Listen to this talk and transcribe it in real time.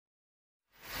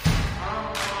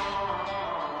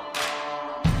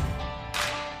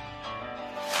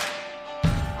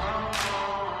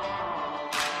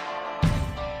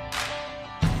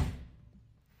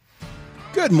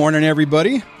Good morning,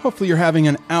 everybody. Hopefully you're having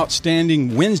an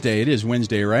outstanding Wednesday. It is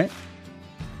Wednesday, right?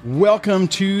 Welcome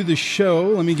to the show.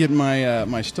 Let me get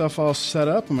my stuff all set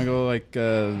up. I'm going to go like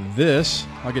this.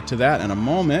 I'll get to that in a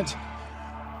moment.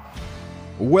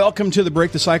 Welcome to the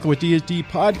Break the Cycle with DSD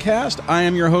podcast. I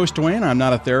am your host, Dwayne. I'm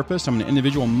not a therapist. I'm an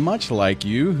individual much like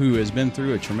you who has been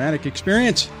through a traumatic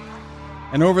experience.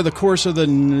 And over the course of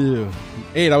the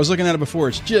I was looking at it before,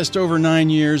 it's just over 9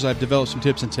 years, I've developed some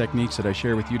tips and techniques that I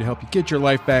share with you to help you get your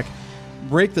life back,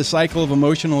 break the cycle of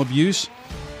emotional abuse,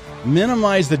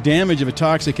 minimize the damage of a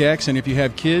toxic ex, and if you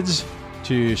have kids,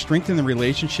 to strengthen the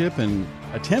relationship and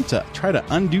attempt to try to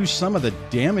undo some of the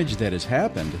damage that has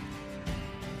happened.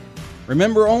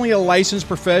 Remember, only a licensed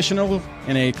professional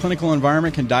in a clinical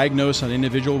environment can diagnose an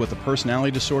individual with a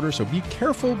personality disorder, so be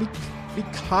careful, be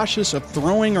cautious of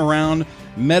throwing around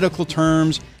medical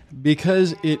terms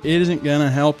because it isn't going to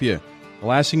help you. The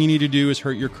last thing you need to do is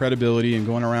hurt your credibility and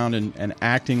going around and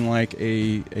acting like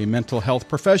a mental health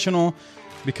professional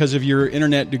because of your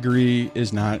internet degree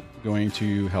is not going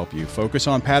to help you. Focus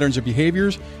on patterns of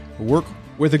behaviors. Work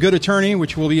with a good attorney,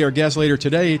 which will be our guest later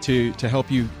today, to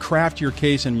help you craft your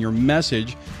case and your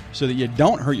message so that you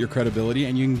don't hurt your credibility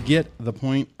and you can get the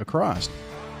point across.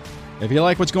 If you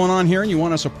like what's going on here and you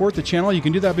want to support the channel, you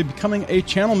can do that by becoming a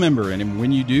channel member. And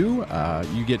when you do,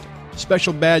 you get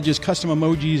special badges, custom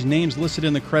emojis, names listed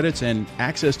in the credits, and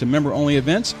access to member-only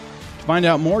events. To find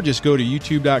out more, just go to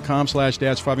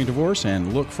youtube.com/dadssurvivingdivorce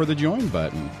and look for the join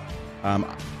button.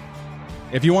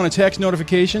 If you want to text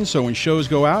notifications, so when shows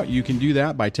go out, you can do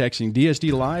that by texting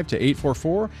DSD Live to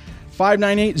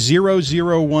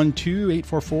 844-598-0012,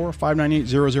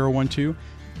 844-598-0012.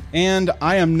 And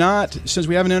I am not, since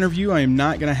we have an interview, I am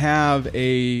not going to have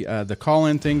the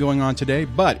call-in thing going on today.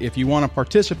 But if you want to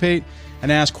participate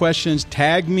and ask questions,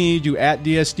 tag me, do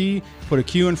 @DSD, put a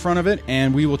Q in front of it,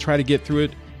 and we will try to get through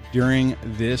it during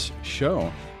this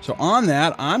show. So on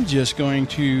that, I'm just going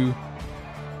to,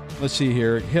 let's see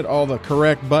here, hit all the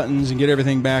correct buttons and get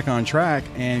everything back on track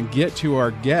and get to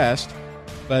our guest.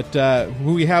 But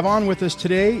who we have on with us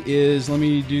today is, let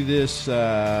me do this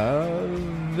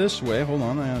this way. Hold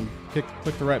on, I click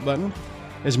the right button.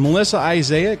 Is Melissa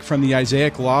Isaak from the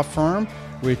Isaak Law Firm,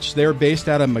 which they're based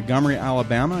out of Montgomery,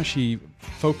 Alabama. She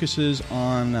focuses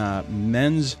on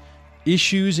men's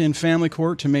issues in family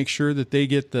court to make sure that they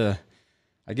get the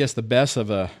best of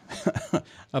a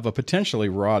of a potentially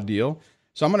raw deal.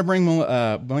 So I'm going to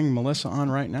bring Melissa on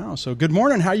right now. So good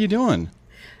morning. How you doing?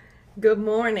 Good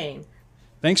morning.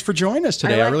 Thanks for joining us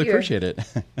today. I really appreciate it.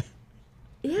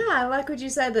 Yeah, I like what you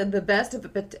said, the best of a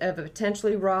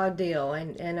potentially raw deal.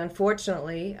 And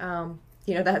unfortunately,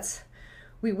 that's,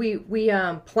 we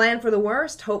plan for the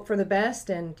worst, hope for the best,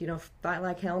 and, fight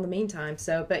like hell in the meantime.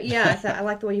 So, but yeah, I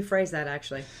like the way you phrase that,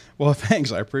 actually. Well,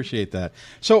 thanks. I appreciate that.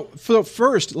 So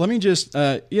first, let me just,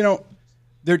 there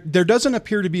doesn't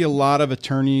appear to be a lot of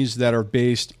attorneys that are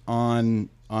based on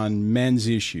men's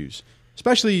issues.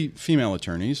 Especially female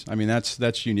attorneys. I mean,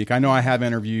 that's unique. I know I have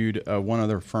interviewed one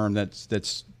other firm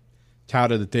that's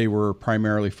touted that they were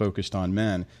primarily focused on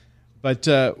men. But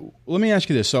let me ask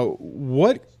you this: so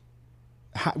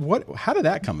how did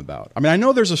that come about? I mean, I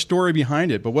know there's a story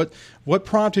behind it, but what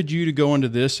prompted you to go into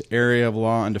this area of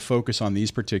law and to focus on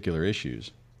these particular issues?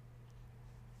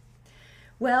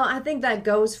 Well, I think that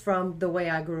goes from the way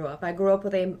I grew up. I grew up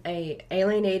with a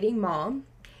alienating mom.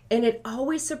 And it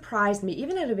always surprised me,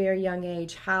 even at a very young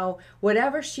age, how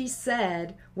whatever she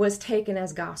said was taken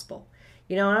as gospel.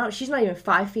 She's not even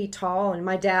 5 feet tall, and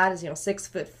my dad is,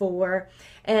 6'4".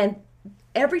 And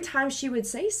every time she would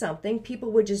say something,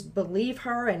 people would just believe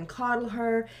her and coddle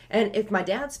her. And if my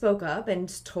dad spoke up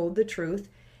and told the truth,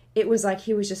 it was like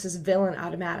he was just this villain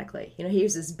automatically. He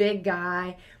was this big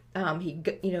guy. He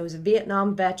was a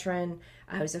Vietnam veteran.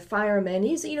 He was a fireman.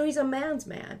 He's a man's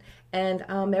man. And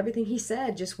everything he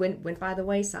said just went by the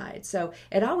wayside. So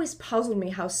it always puzzled me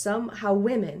how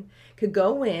women could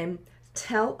go in,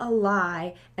 tell a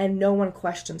lie, and no one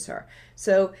questions her.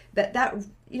 So that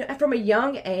from a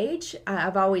young age,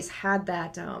 I've always had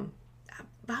that.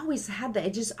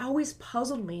 It just always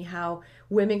puzzled me how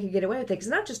women could get away with it. It's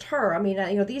not just her. I mean,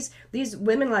 these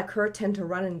women like her tend to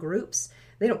run in groups.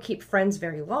 They don't keep friends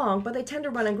very long, but they tend to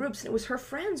run in groups. And it was her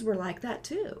friends were like that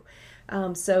too.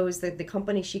 So it was the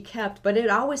company she kept. But it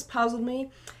always puzzled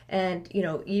me. And,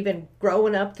 even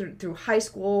growing up through high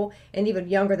school and even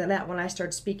younger than that, when I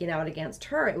started speaking out against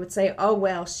her, it would say, oh,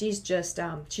 well, she's just,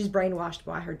 she's brainwashed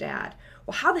by her dad.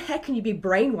 Well, how the heck can you be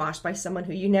brainwashed by someone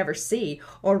who you never see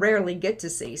or rarely get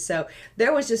to see? So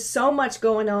there was just so much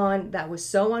going on that was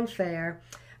so unfair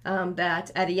that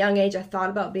at a young age I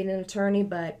thought about being an attorney.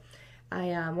 But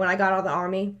when I got out of the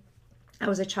Army, I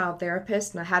was a child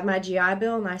therapist, and I had my GI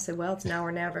Bill, and I said, well, it's now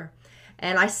or never.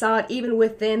 And I saw it even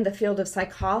within the field of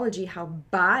psychology, how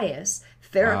biased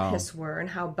therapists were,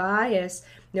 and how biased,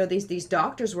 these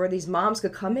doctors were. These moms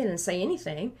could come in and say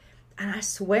anything, and I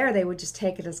swear they would just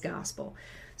take it as gospel.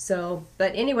 So,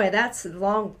 but anyway, that's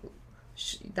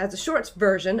a short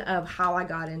version of how I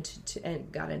got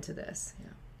into this. Yeah.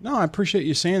 No, I appreciate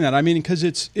you saying that. I mean, because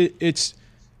it's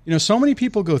so many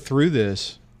people go through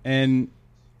this, and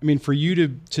I mean, for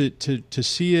you to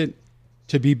see it,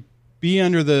 to be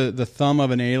under the thumb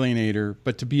of an alienator,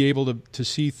 but to be able to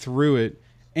see through it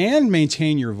and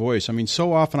maintain your voice. I mean,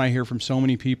 so often I hear from so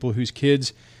many people whose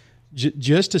kids,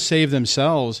 just to save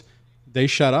themselves, they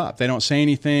shut up. They don't say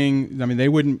anything. I mean, they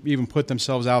wouldn't even put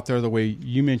themselves out there the way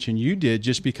you mentioned you did,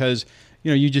 just because,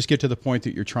 you just get to the point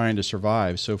that you're trying to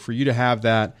survive. So for you to have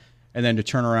that and then to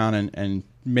turn around and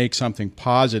make something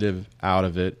positive out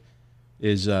of it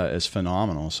is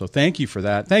phenomenal. So thank you for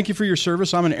that. Thank you for your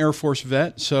service. I'm an Air Force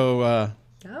vet, so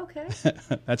okay.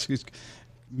 that's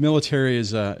military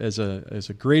is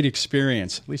a great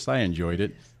experience. At least I enjoyed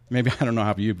it. Maybe I don't know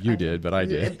how you did, but I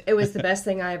did. It was the best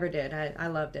thing I ever did. I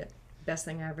loved it. Best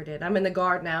thing I ever did. I'm in the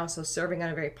Guard now, so serving on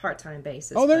a very part-time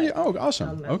basis. Oh,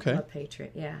 awesome. Okay. A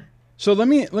patriot, yeah. So let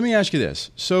me ask you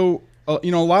this. So a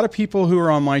lot of people who are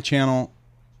on my channel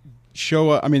show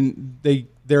up. I mean,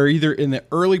 they're either in the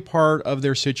early part of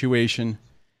their situation,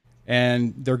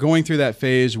 and they're going through that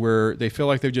phase where they feel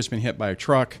like they've just been hit by a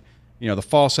truck. The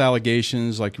false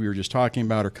allegations, like we were just talking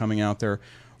about, are coming out there.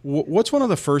 What's one of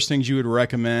the first things you would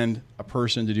recommend a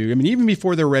person to do? I mean, even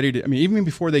before they're ready to, even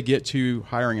before they get to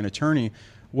hiring an attorney,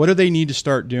 what do they need to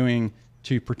start doing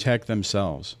to protect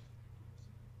themselves?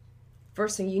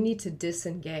 First thing, you need to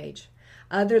disengage.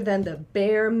 Other than the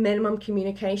bare minimum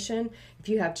communication, if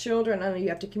you have children, I know you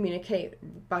have to communicate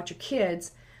about your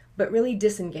kids, but really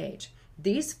disengage.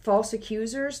 These false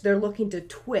accusers, they're looking to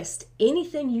twist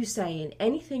anything you say and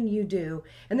anything you do,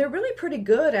 and they're really pretty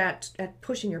good at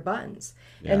pushing your buttons.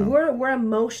 Yeah. And we're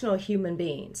emotional human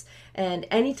beings, and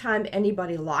anytime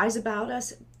anybody lies about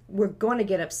us, we're going to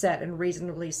get upset, and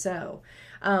reasonably so.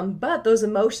 But those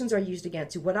emotions are used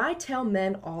against you. What I tell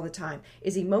men all the time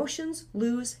is emotions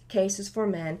lose cases for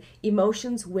men,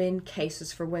 emotions win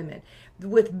cases for women,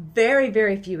 with very,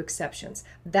 very few exceptions.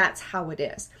 That's how it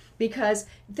is. Because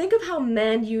think of how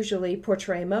men usually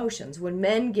portray emotions. When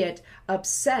men get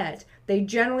upset, they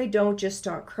generally don't just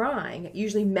start crying. It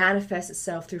usually manifests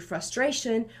itself through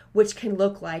frustration, which can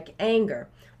look like anger.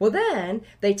 Well, then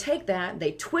they take that,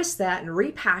 they twist that and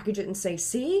repackage it and say,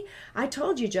 see, I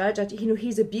told you, Judge,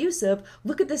 he's abusive.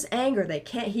 Look at this anger.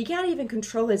 He can't even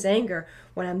control his anger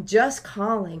when I'm just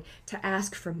calling to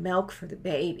ask for milk for the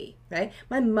baby, right?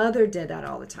 My mother did that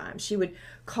all the time. She would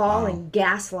call and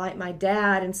gaslight my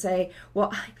dad and say,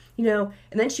 well, and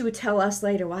then she would tell us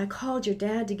later, well, I called your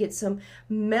dad to get some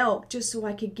milk just so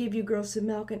I could give you girls some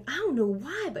milk. And I don't know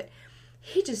why, but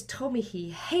he just told me he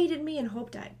hated me and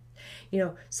hoped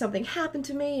something happened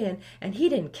to me, and he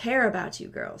didn't care about you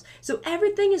girls. So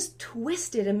everything is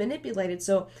twisted and manipulated.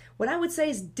 So what I would say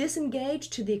is disengage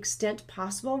to the extent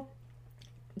possible.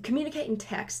 Communicate in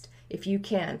text if you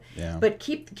can. Yeah. But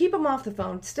keep them off the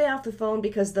phone. Stay off the phone,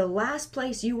 because the last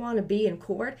place you want to be in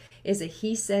court is a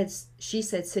he said, she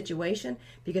said situation.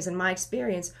 Because in my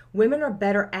experience, women are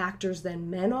better actors than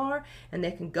men are, and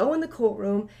they can go in the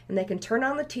courtroom and they can turn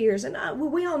on the tears. And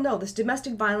we all know this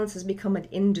domestic violence has become an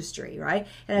industry, right?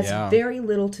 And it's very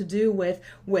little to do with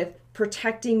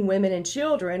protecting women and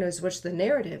children, is which the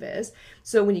narrative is.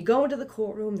 So when you go into the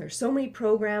courtroom, there's so many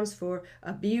programs for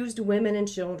abused women and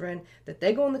children that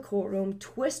they go in the courtroom,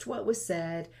 twist what was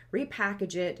said,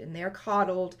 repackage it, and they're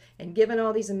coddled and given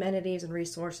all these amenities and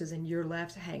resources, and you're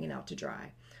left hanging out to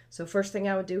dry. So first thing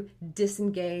I would do,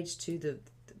 disengage to the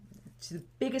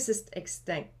biggest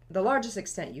extent, the largest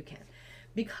extent you can.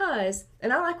 Because,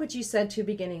 and I like what you said to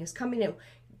beginning, is coming in,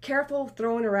 careful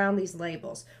throwing around these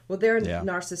labels. Well, they're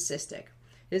narcissistic,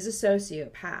 is a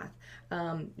sociopath,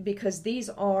 because these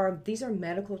are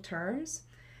medical terms,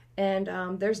 and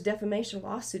there's defamation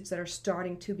lawsuits that are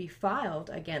starting to be filed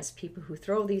against people who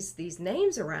throw these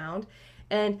names around,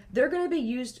 and they're going to be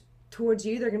used towards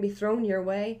you. They're going to be thrown your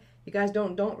way. You guys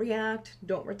don't react,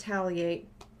 don't retaliate.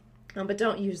 But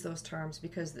don't use those terms,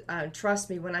 because trust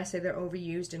me when I say they're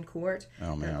overused in court.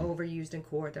 Oh, man. They're overused in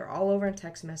court. They're all over in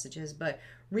text messages. But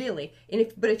really,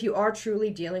 if you are truly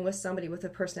dealing with somebody with a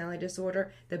personality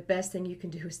disorder, the best thing you can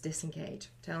do is disengage.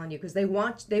 I'm telling you, because they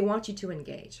want you to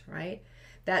engage, right?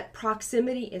 That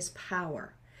proximity is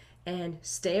power, and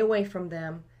stay away from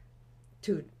them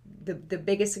to the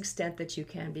biggest extent that you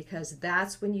can, because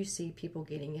that's when you see people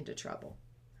getting into trouble,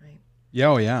 right? Yeah,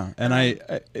 oh yeah. And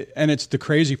and it's the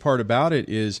crazy part about it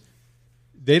is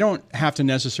they don't have to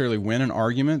necessarily win an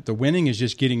argument. The winning is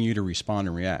just getting you to respond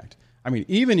and react. I mean,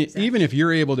 even if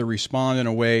you're able to respond in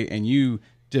a way and you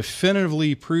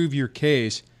definitively prove your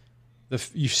case,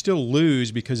 you still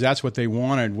lose because that's what they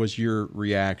wanted was your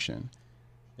reaction.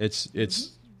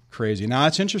 It's crazy. Now,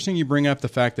 it's interesting you bring up the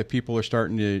fact that people are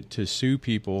starting to sue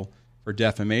people for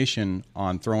defamation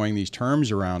on throwing these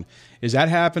terms around. Is that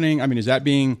happening? I mean, is that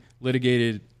being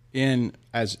litigated in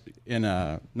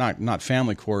a not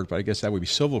family court, but I guess that would be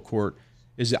civil court?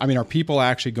 Are people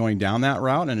actually going down that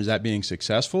route, and is that being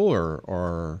successful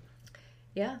or?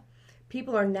 Yeah,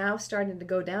 people are now starting to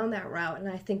go down that route, and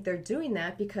I think they're doing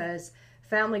that because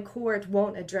family court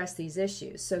won't address these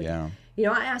issues. So,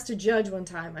 I asked a judge one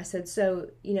time, I said,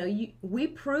 we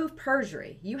prove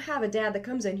perjury. You have a dad that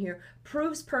comes in here,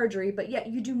 proves perjury, but yet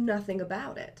you do nothing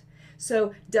about it.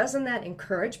 So doesn't that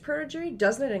encourage perjury?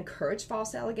 Doesn't it encourage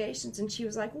false allegations? And she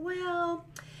was like, well,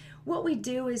 what we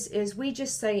do is we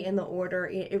just say in the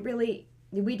order,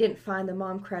 we didn't find the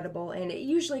mom credible, and it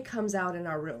usually comes out in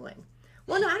our ruling.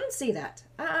 Well, no, I didn't see that.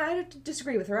 I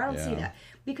disagree with her. I don't see that.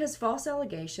 Because false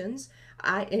allegations,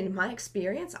 in my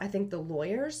experience, I think the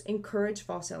lawyers encourage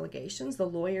false allegations. The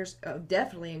lawyers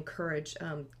definitely encourage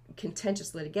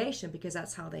contentious litigation because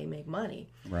that's how they make money.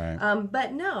 Right.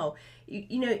 But no,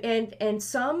 and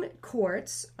some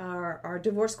courts are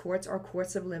divorce courts are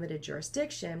courts of limited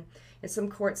jurisdiction. And some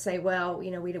courts say, well,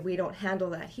 we don't handle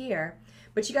that here.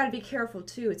 But you got to be careful,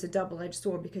 too. It's a double-edged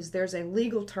sword because there's a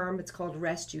legal term. It's called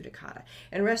res judicata.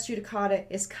 And res judicata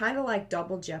is kind of like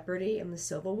double jeopardy in the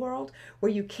civil world where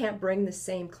you can't bring the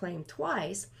same claim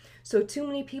twice. So too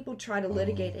many people try to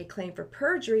litigate a claim for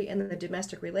perjury in the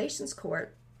domestic relations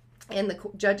court, and the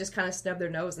judges kind of snub their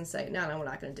nose and say, no, we're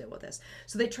not going to deal with this.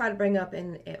 So they try to bring up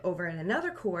over in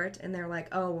another court, and they're like,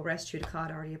 oh, well, res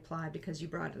judicata already applied because you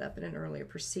brought it up in an earlier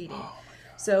proceeding.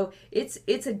 So it's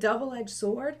a double-edged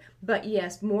sword, but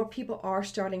yes, more people are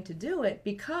starting to do it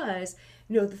because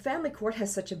the family court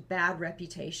has such a bad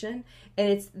reputation,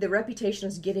 and the reputation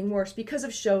is getting worse because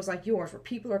of shows like yours where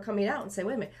people are coming out and saying,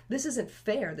 wait a minute, this isn't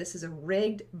fair. This is a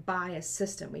rigged, biased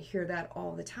system. We hear that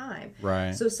all the time.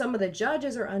 Right. So some of the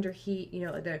judges are under heat,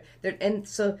 and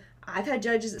so I've had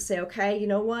judges that say, okay, you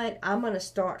know what, I'm going to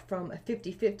start from a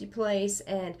 50-50 place,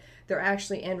 and they're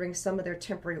actually entering some of their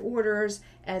temporary orders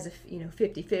as a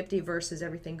 50-50 versus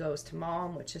everything goes to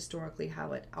mom, which historically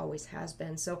how it always has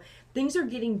been. So things are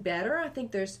getting better. I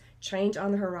think there's change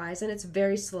on the horizon. It's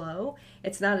very slow.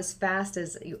 It's not as fast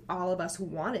as all of us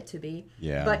want it to be,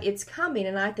 but it's coming,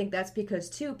 and I think that's because,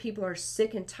 too, people are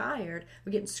sick and tired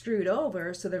of getting screwed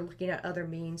over, so they're looking at other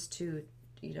means to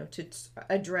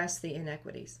address the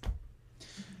inequities.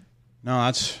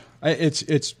 No,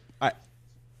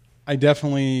 I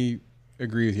definitely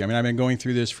agree with you. I mean, I've been going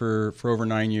through this for over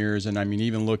 9 years, and I mean,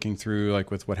 even looking through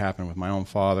like with what happened with my own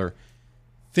father,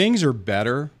 things are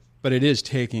better, but it is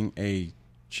taking a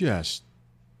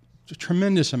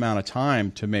tremendous amount of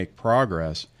time to make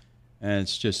progress, and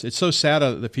it's so sad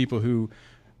the people who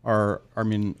are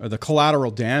the collateral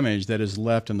damage that is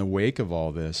left in the wake of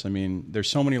all this. I mean, there's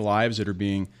so many lives that are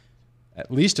being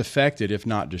at least affected, if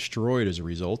not destroyed, as a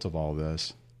result of all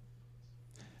this.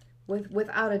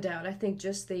 Without a doubt, I think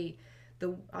just I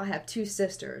have two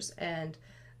sisters, and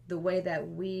the way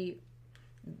that the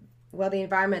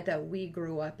environment that we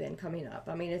grew up in coming up,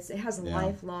 I mean, it has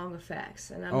lifelong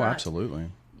effects. And absolutely.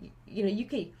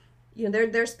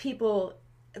 There's people.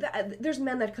 There's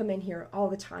men that come in here all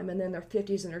the time, and then their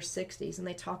 50s and their 60s, and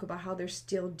they talk about how they're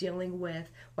still dealing with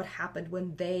what happened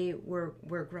when they were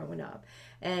growing up.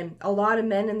 And a lot of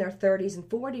men in their 30s and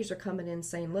 40s are coming in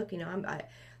saying, look,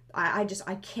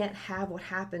 I can't have what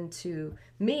happened to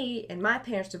me and my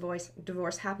parents'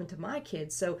 divorce happened to my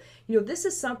kids. So, this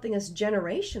is something that's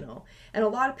generational. And a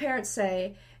lot of parents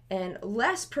say, and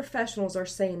less professionals are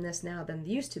saying this now than they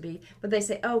used to be, but they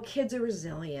say, oh, kids are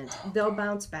resilient. They'll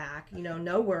bounce back,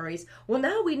 no worries. Well,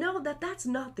 now we know that that's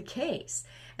not the case.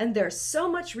 And there's so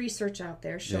much research out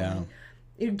there showing,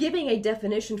 giving a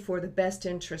definition for the best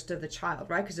interest of the child,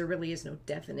 right? Because there really is no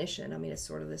definition. I mean, it's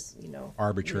sort of this,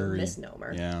 arbitrary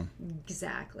misnomer. Yeah.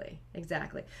 Exactly.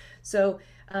 So,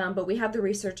 but we have the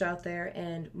research out there,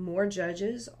 and more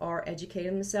judges are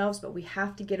educating themselves, but we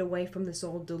have to get away from this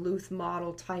old Duluth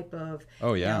model type of,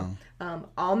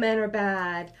 all men are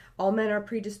bad, all men are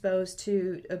predisposed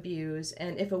to abuse,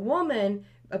 and if a woman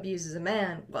abuses a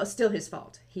man, well, it's still his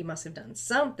fault. He must have done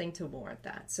something to warrant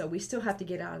that. So we still have to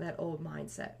get out of that old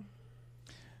mindset.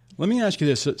 Let me ask you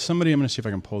this. Somebody, I'm going to see if I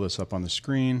can pull this up on the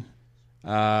screen.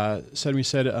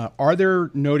 Said, are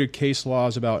there noted case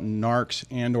laws about narcs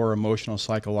and or emotional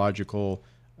psychological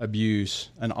abuse,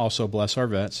 and also bless our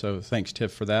vets. So thanks,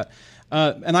 Tiff, for that.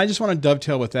 And I just want to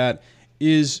dovetail with that.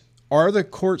 Are the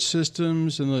court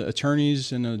systems and the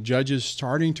attorneys and the judges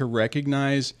starting to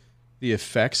recognize the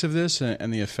effects of this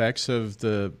and the effects of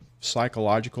the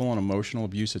psychological and emotional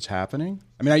abuse that's happening?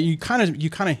 I mean, you kind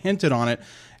of hinted on it,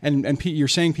 and you're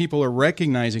saying people are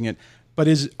recognizing it. But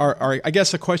I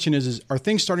guess the question is are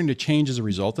things starting to change as a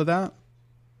result of that?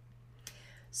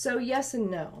 So yes and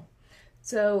no.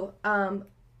 So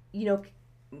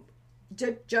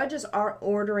judges are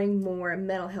ordering more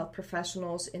mental health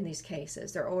professionals in these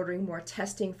cases. They're ordering more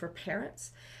testing for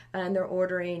parents, and they're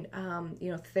ordering,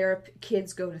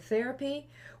 kids go to therapy,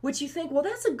 which you think, well,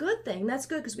 that's a good thing. That's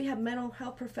good because we have mental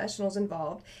health professionals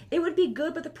involved. It would be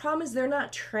good, but the problem is they're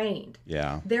not trained.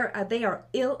 Yeah. They are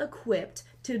ill-equipped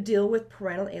to deal with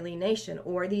parental alienation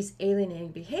or these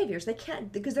alienating behaviors. They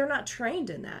can't, because they're not trained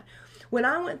in that. When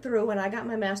I went through, when I got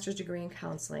my master's degree in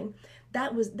counseling,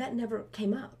 that never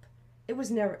came up. It was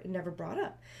never brought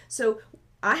up. So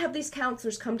I have these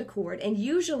counselors come to court, and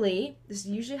this is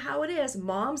usually how it is,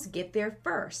 moms get there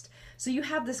first. So you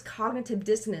have this cognitive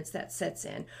dissonance that sets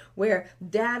in where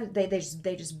dad, they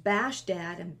just bash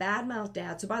dad and badmouth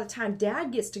dad. So by the time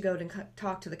dad gets to go to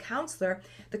talk to the counselor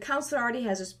already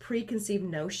has this preconceived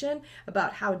notion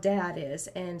about how dad is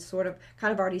and sort of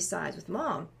kind of already sides with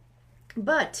mom.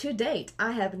 But to date,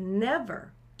 I have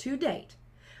never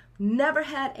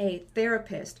had a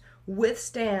therapist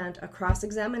withstand a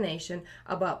cross-examination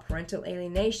about parental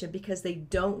alienation because they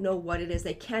don't know what it is.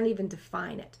 They can't even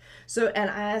define it. So, and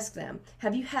I ask them,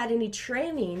 have you had any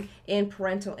training in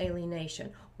parental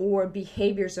alienation or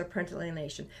behaviors of parental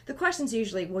alienation? The question's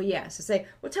usually, well, yes. I say,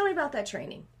 well, tell me about that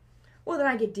training. Well, then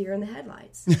I get deer in the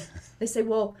headlights. They say,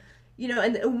 well,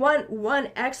 and one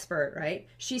expert, right,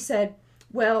 she said,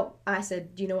 well, I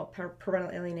said, do you know what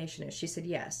parental alienation is? She said,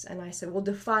 yes. And I said, well,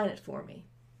 define it for me.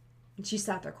 And she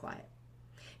sat there quiet.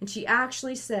 And she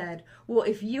actually said, well,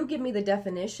 if you give me the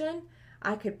definition,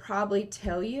 I could probably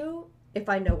tell you if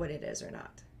I know what it is or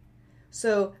not.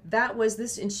 So that was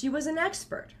this, and she was an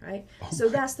expert, right? So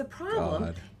that's the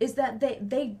problem, is that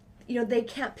they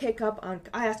can't pick up on,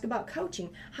 I ask about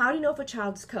coaching. How do you know if a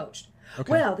child is coached? Okay.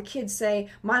 Well, the kids say,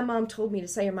 my mom told me to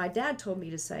say, or my dad told me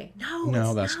to say. No,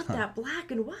 it's not that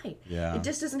black and white. Yeah. It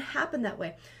just doesn't happen that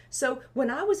way. So when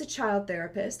I was a child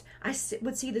therapist, I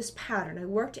would see this pattern. I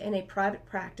worked in a private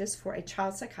practice for a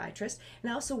child psychiatrist, and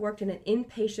I also worked in an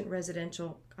inpatient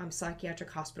residential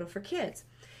psychiatric hospital for kids.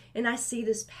 And I see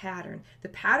this pattern. The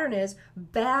pattern is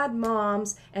bad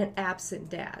moms and absent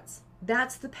dads.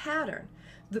 That's the pattern.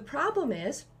 The problem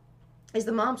is the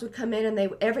moms would come in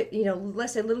and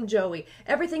let's say little Joey,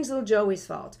 everything's little Joey's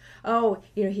fault. Oh,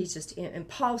 he's just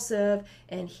impulsive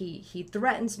and he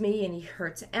threatens me and he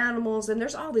hurts animals, and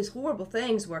there's all these horrible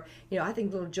things where, I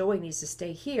think little Joey needs to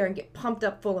stay here and get pumped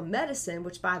up full of medicine,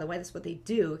 which, by the way, that's what they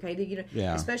do, okay?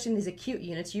 Especially in these acute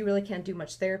units, you really can't do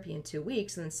much therapy in 2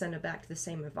 weeks and then send them back to the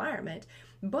same environment.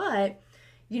 But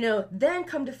then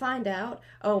come to find out,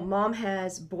 mom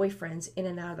has boyfriends in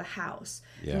and out of the house.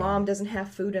 Yeah. Mom doesn't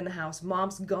have food in the house.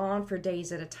 Mom's gone for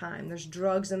days at a time. There's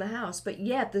drugs in the house. But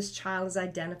yet this child is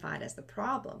identified as the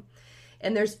problem.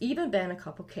 And there's even been a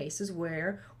couple cases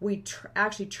where we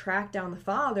actually tracked down the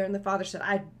father, and the father said,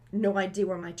 I had no idea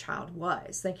where my child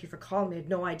was. Thank you for calling me. I had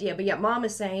no idea. But yet mom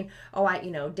is saying,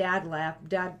 dad left.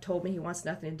 Dad told me he wants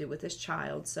nothing to do with this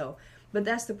child. But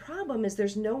that's the problem, is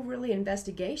there's no really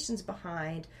investigations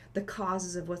behind the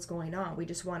causes of what's going on. We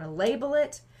just want to label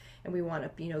it, and we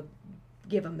want to,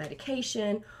 give them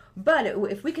medication. But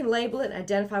if we can label it and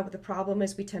identify what the problem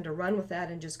is, we tend to run with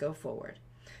that and just go forward.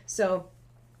 So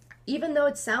even though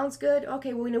it sounds good,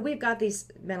 okay, well, we've got these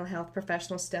mental health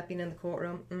professionals stepping in the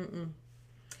courtroom.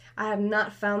 I have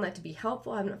not found that to be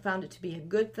helpful. I haven't found it to be a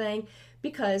good thing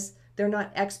because they're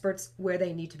not experts where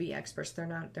they need to be experts. They're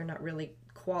not really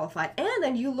qualified. And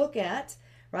then you look at,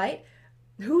 right,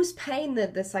 who's paying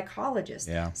the psychologist?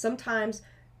 Yeah. Sometimes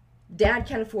dad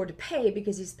can't afford to pay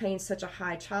because he's paying such a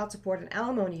high child support and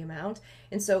alimony amount,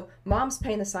 and so mom's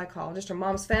paying the psychologist, or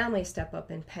mom's family step up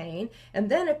in paying, and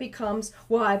then it becomes,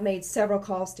 well, I've made several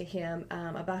calls to him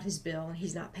about his bill and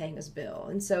he's not paying his bill,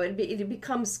 and so it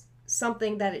becomes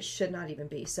something that it should not even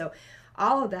be. So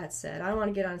all of that said, I don't want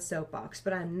to get on a soapbox,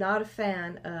 but I'm not a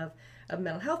fan of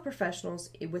mental health professionals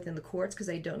within the courts because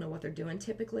they don't know what they're doing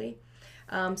typically.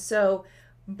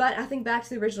 But I think back to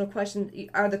the original question,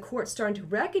 are the courts starting to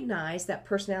recognize that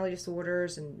personality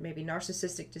disorders and maybe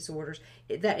narcissistic disorders,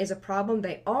 that is a problem?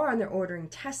 They are, and they're ordering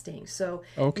testing. So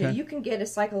you can get a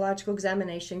psychological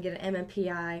examination, get an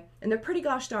MMPI, and they're pretty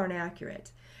gosh darn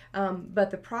accurate.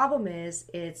 But the problem is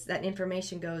that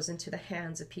information goes into the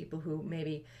hands of people who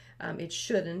maybe it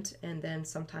shouldn't, and then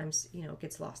sometimes, you know, it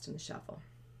gets lost in the shuffle.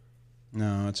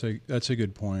 No, that's a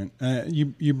good point.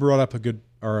 You brought up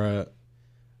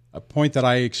a point that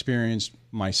I experienced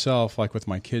myself, like with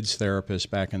my kids' therapist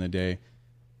back in the day,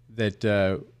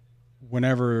 that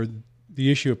whenever the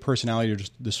issue of personality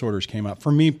disorders came up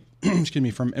for me, excuse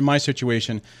me, in my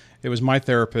situation, it was my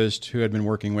therapist who had been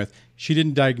working with. She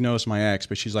didn't diagnose my ex,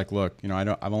 but she's like, look, you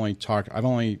know,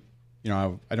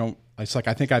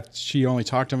 she only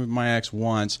talked to my ex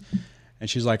once. And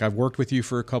she's like, I've worked with you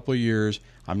for a couple of years.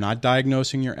 I'm not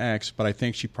diagnosing your ex, but I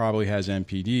think she probably has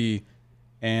NPD.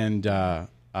 And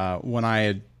when I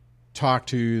had talked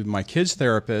to my kids'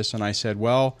 therapist, and I said,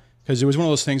 well, because it was one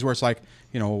of those things where it's like,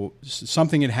 you know,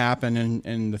 something had happened,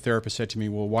 and the therapist said to me,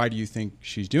 well, why do you think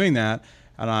she's doing that?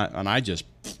 And I just,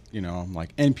 you know, I'm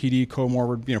like NPD,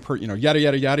 comorbid, yada,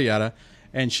 yada, yada, yada.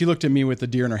 And she looked at me with the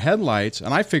deer in her headlights,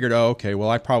 and I figured, oh, okay, well,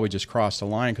 I probably just crossed the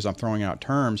line because I'm throwing out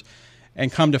terms. And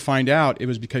come to find out, it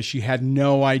was because she had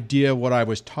no idea what I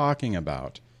was talking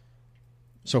about.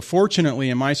 So fortunately,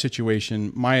 in my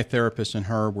situation, my therapist and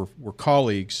her were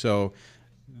colleagues, so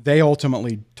they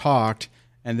ultimately talked,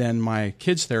 and then my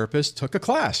kids' therapist took a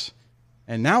class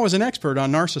and now is an expert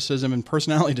on narcissism and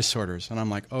personality disorders. And I'm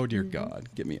like, oh, dear God,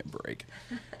 give me a break.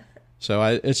 So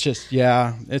it's just,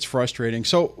 yeah, it's frustrating.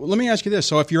 So let me ask you this.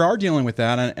 So if you are dealing with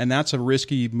that, and that's a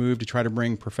risky move to try to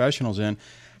bring professionals in,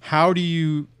 how do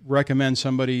you recommend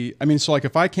somebody? I mean, so like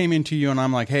if I came into you and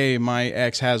I'm like, hey, my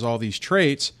ex has all these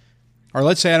traits, or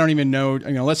let's say I don't even know,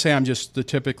 you know, let's say I'm just the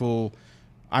typical,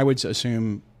 I would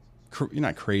assume,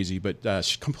 not crazy, but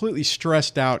completely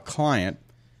stressed out client,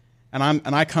 and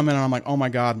I come in and I'm like, oh my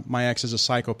God, my ex is a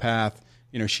psychopath.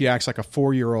 You know, she acts like a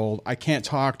 4-year-old. I can't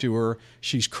talk to her.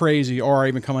 She's crazy. Or I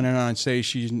even come in and say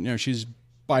she's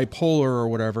bipolar or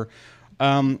whatever.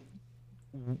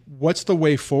 What's the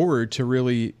way forward to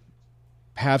really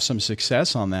have some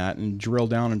success on that and drill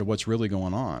down into what's really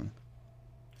going on?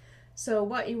 So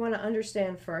what you want to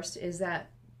understand first is that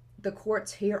the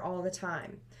courts hear all the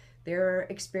time. They're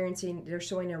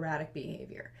showing erratic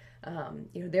behavior.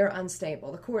 They're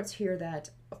unstable. The courts hear that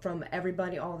from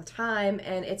everybody all the time,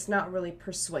 and it's not really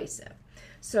persuasive.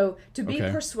 So to be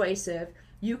persuasive,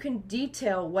 you can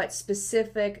detail what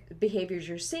specific behaviors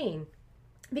you're seeing.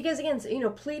 Because again,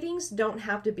 pleadings don't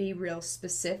have to be real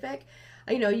specific.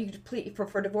 You could plead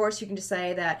for divorce. You can just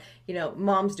say that,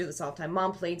 moms do this all the time.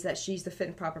 Mom pleads that she's the fit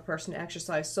and proper person to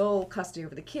exercise sole custody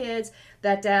over the kids.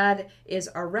 That dad is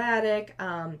erratic,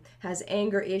 has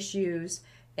anger issues,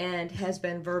 and has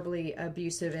been verbally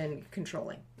abusive and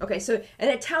controlling. Okay, so, and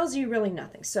it tells you really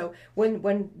nothing. So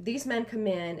when these men come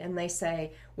in and they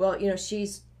say, well,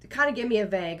 she's, kind of give me a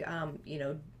vague,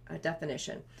 a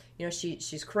definition.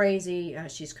 She's crazy,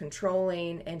 she's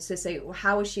controlling, and so say, well,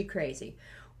 how is she crazy?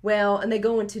 Well, and they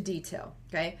go into detail,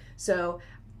 okay? So,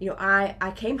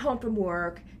 I came home from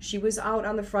work, she was out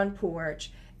on the front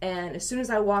porch, and as soon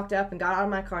as I walked up and got out of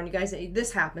my car, and you guys,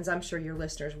 this happens, I'm sure your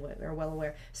listeners are well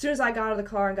aware. As soon as I got out of the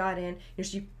car and got in,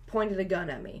 she pointed a gun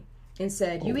at me and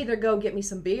said, you either go get me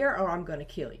some beer or I'm going to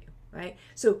kill you, right?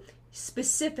 So,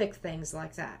 specific things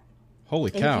like that.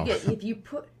 Holy cow. If you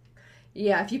put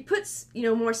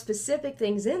more specific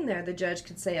things in there, the judge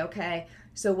could say, okay,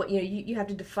 so what you have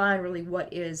to define really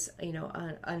what is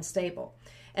unstable,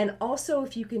 and also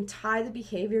if you can tie the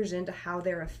behaviors into how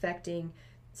they're affecting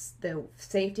the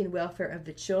safety and welfare of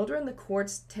the children, the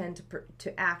courts tend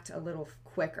to act a little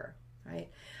quicker, right?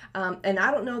 And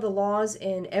I don't know the laws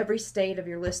in every state of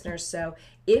your listeners, so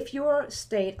if your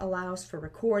state allows for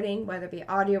recording, whether it be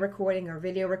audio recording or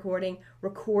video recording,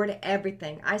 record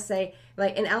everything. I say,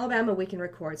 like in Alabama, we can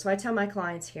record. So I tell my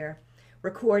clients here,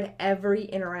 record every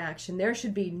interaction. There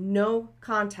should be no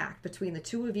contact between the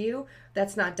two of you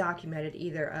that's not documented,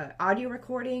 either an audio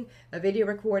recording, a video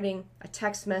recording, a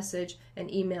text message,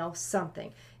 an email,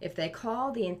 something. If they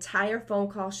call, the entire phone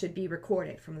call should be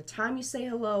recorded from the time you say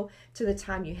hello to the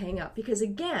time you hang up. Because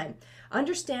again,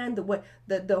 understand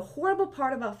the horrible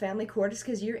part about family court is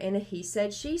because you're in a he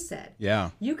said, she said.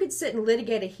 Yeah. You could sit and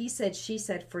litigate a he said, she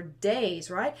said for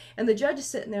days, right? And the judge is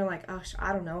sitting there like, oh,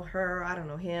 I don't know her, I don't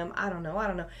know him, I don't know.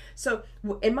 So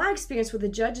in my experience, what the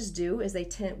judges do is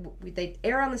they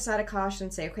err on the side of caution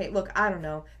and say, okay, look, I don't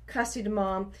know, custody to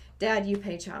mom, dad, you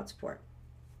pay child support.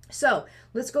 So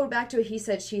let's go back to a he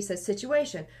said, she said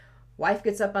situation. Wife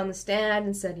gets up on the stand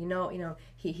and said,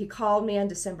 he called me on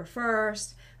December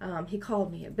 1st. He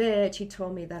called me a bitch. He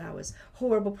told me that I was a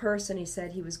horrible person. He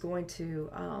said he was going to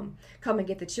come and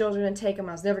get the children and take them.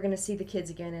 I was never going to see the kids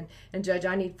again. And Judge,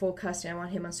 I need full custody. I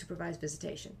want him on supervised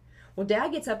visitation. Well,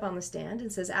 Dad gets up on the stand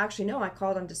and says, actually, no, I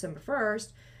called on December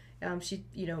 1st. She,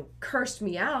 cursed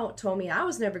me out, told me I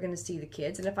was never going to see the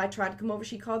kids, and if I tried to come over,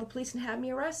 she'd call the police and have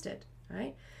me arrested,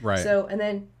 right? Right. So,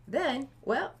 and then,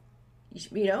 well,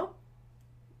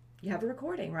 you have a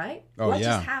recording, right? Oh, what yeah.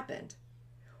 just happened?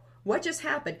 What just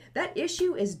happened? That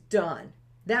issue is done.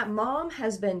 That mom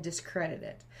has been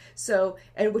discredited. So,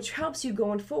 and which helps you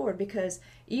going forward, because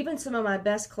even some of my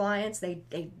best clients, they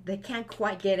can't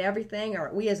quite get everything,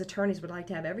 or we as attorneys would like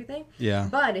to have everything. Yeah.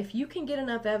 But if you can get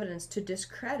enough evidence to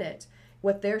discredit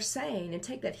what they're saying and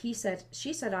take that he said,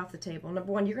 she said off the table,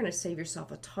 number one, you're going to save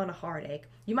yourself a ton of heartache.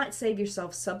 You might save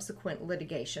yourself subsequent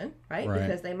litigation, right?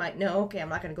 Because they might know, okay, I'm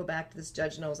not going to go back to this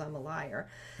judge knows I'm a liar.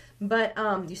 But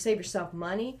you save yourself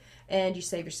money, and you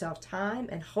save yourself time,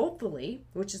 and hopefully,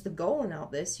 which is the goal in all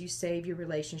this, you save your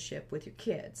relationship with your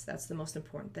kids. That's the most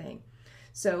important thing.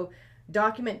 So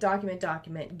document,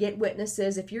 get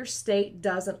witnesses. If your state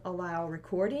doesn't allow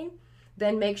recording,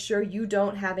 then make sure you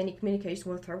don't have any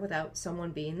communication with her without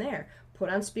someone being there. Put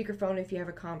on speakerphone if you have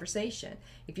a conversation.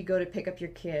 If you go to pick up your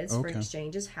kids for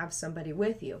exchanges, have somebody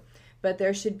with you. But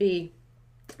there should be,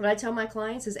 what I tell my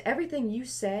clients is everything you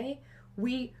say,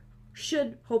 we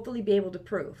should hopefully be able to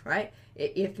prove, right?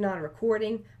 If not a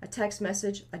recording, a text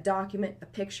message, a document, a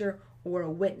picture, or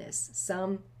a witness,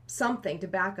 something to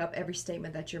back up every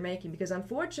statement that you're making. Because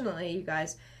unfortunately, you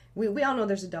guys, we all know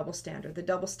there's a double standard. The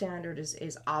double standard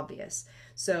is obvious.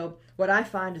 So what I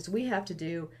find is we have to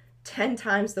do 10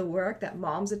 times the work that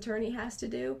mom's attorney has to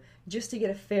do just to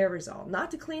get a fair result.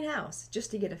 Not to clean house, just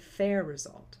to get a fair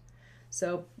result.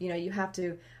 So, you have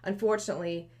to,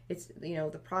 unfortunately, it's,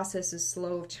 the process is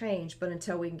slow of change, but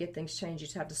until we can get things changed, you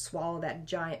just have to swallow that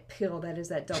giant pill that is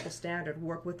that double standard,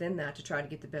 work within that to try to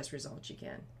get the best results you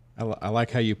can. I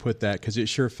like how you put that, because it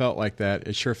sure felt like that.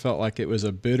 It sure felt like it was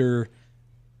a bitter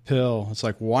pill. It's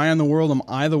like, why in the world am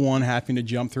I the one having to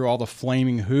jump through all the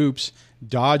flaming hoops,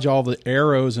 dodge all the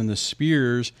arrows and the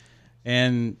spears,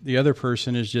 and the other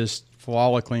person is just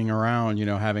frolicking around,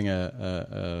 having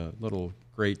a little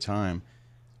great time.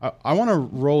 I want to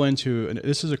roll into, and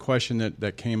this is a question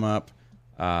that came up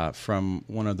from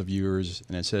one of the viewers,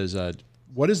 and it says,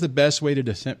 what is the best way to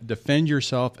defend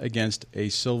yourself against a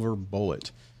silver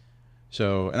bullet?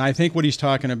 So, and I think what he's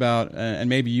talking about, and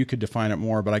maybe you could define it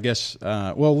more, but I guess,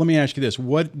 let me ask you this.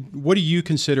 What do you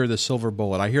consider the silver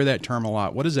bullet? I hear that term a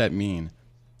lot. What does that mean?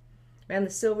 And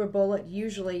the silver bullet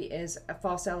usually is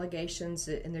false allegations,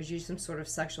 and there's usually some sort of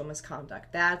sexual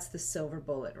misconduct. That's the silver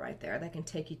bullet right there. That can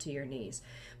take you to your knees.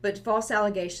 But false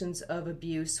allegations of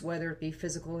abuse, whether it be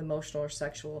physical, emotional, or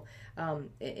sexual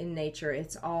in nature,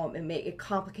 it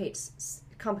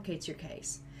complicates your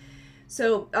case.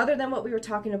 So other than what we were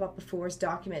talking about before is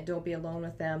document, don't be alone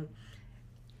with them.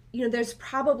 There's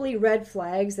probably red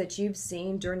flags that you've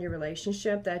seen during your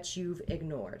relationship that you've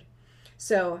ignored.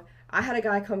 So I had a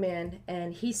guy come in,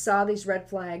 and he saw these red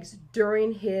flags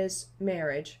during his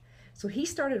marriage. So he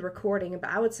started recording,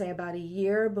 I would say about a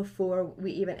year before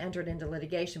we even entered into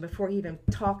litigation, before he even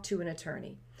talked to an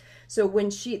attorney. So when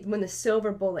the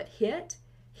silver bullet hit,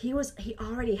 he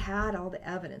already had all the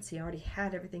evidence. He already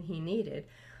had everything he needed,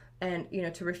 and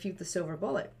to refute the silver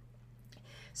bullet.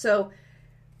 So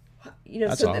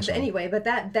that's awesome. Anyway, but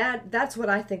that's what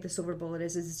I think the silver bullet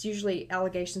is it's usually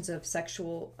allegations of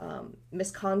sexual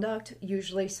misconduct.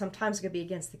 Usually, sometimes it could be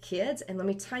against the kids. And let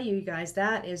me tell you guys,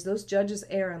 those judges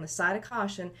err on the side of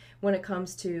caution when it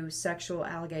comes to sexual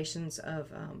allegations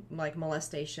of like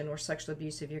molestation or sexual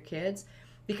abuse of your kids.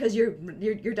 Because you're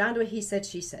down to a he said,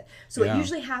 she said. So what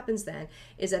usually happens then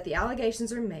is that the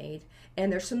allegations are made,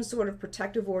 and there's some sort of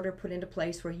protective order put into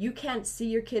place where you can't see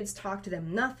your kids, talk to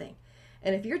them, nothing.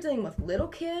 And if you're dealing with little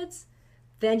kids,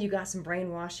 then you got some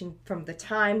brainwashing from the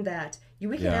time that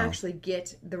we can actually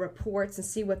get the reports and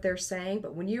see what they're saying.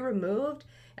 But when you're removed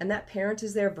and that parent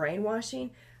is there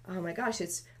brainwashing, oh my gosh,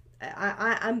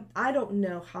 I don't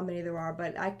know how many there are,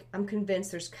 but I'm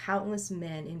convinced there's countless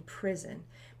men in prison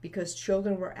because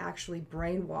children were actually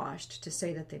brainwashed to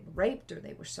say that they were raped or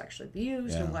they were sexually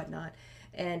abused or whatnot.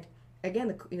 And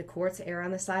again, the courts err on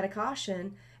the side of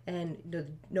caution.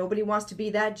 And nobody wants to be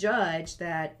that judge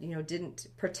that didn't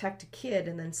protect a kid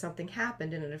and then something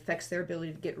happened and it affects their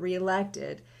ability to get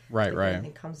reelected. Right.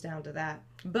 Everything comes down to that.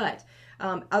 But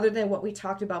other than what we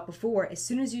talked about before, as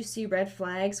soon as you see red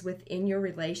flags within your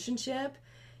relationship,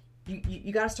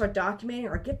 you got to start documenting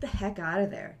or get the heck out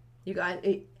of there.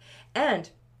 And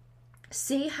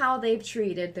see how they've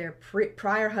treated their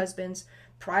prior husbands,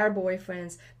 prior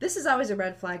boyfriends. This is always a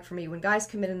red flag for me when guys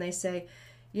come in and they say,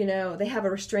 they have a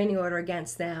restraining order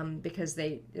against them because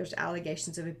there's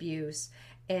allegations of abuse.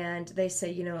 And they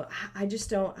say, I just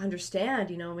don't understand.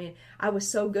 I mean, I was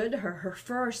so good to her. Her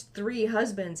first 3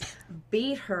 husbands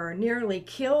beat her, nearly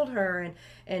killed her,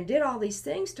 and did all these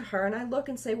things to her. And I look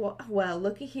and say, well,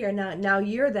 looky here. Now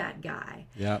you're that guy.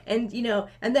 Yeah. And,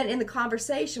 and then in the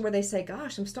conversation where they say,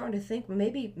 gosh, I'm starting to think, well,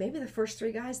 maybe the first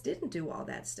 3 guys didn't do all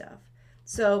that stuff.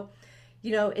 So,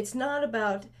 it's not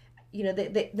about,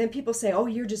 then people say, oh,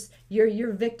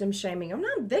 you're victim shaming. I'm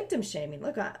not victim shaming.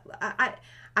 Look,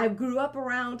 I grew up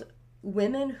around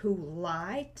women who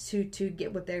lie to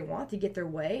get what they want, to get their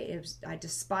way. I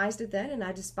despised it then, and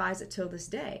I despise it till this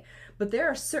day. But there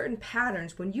are certain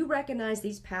patterns. When you recognize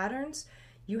these patterns,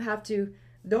 you have to,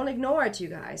 don't ignore it, you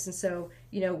guys. And so,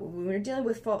 when we're dealing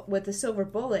with the silver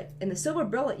bullet, and the silver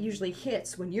bullet usually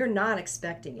hits when you're not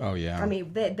expecting it. Oh, yeah. I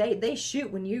mean, they shoot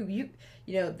when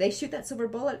they shoot that silver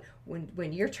bullet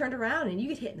when you're turned around and you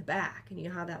get hit in the back, and you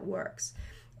know how that works.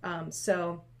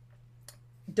 So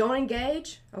don't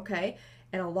engage, okay?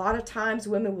 And a lot of times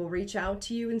women will reach out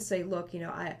to you and say, look,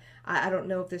 I don't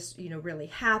know if this, really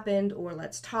happened, or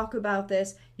let's talk about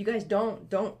this. You guys don't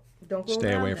go around them.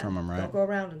 Stay away from them, right? Don't go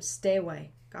around them. Stay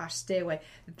away. Gosh, stay away.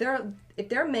 If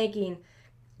they're making,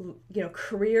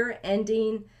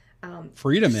 career-ending,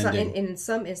 freedom-ending, in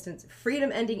some instance,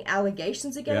 freedom-ending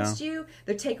allegations against you,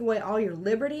 they're taking away all your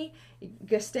liberty. You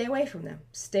gotta stay away from them.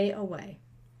 Stay away.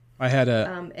 I had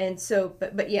a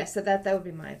but yes, so that would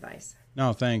be my advice.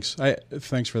 No, thanks.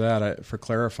 Thanks for that, for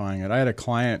clarifying it. I had a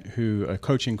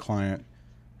coaching client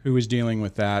who was dealing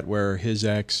with that, where his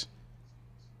ex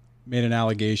made an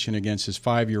allegation against his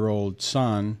 5-year-old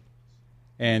son,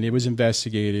 and it was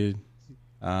investigated.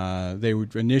 They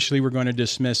initially were going to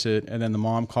dismiss it, and then the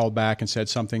mom called back and said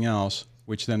something else,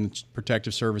 which then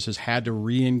Protective Services had to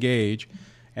re-engage,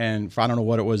 and I don't know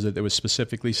what it was that was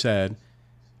specifically said.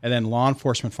 And then law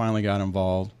enforcement finally got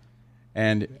involved,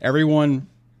 and everyone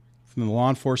from the law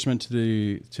enforcement to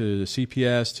the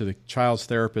CPS to the child's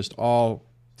therapist all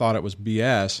thought it was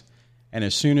BS. And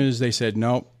as soon as they said,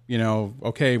 nope,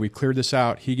 okay, we cleared this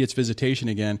out, he gets visitation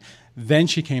again, then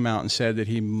she came out and said that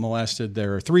he molested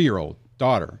their 3-year-old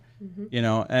daughter.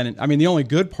 Mm-hmm. And I mean, the only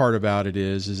good part about it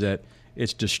is that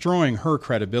it's destroying her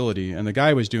credibility, and the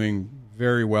guy was doing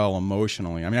very well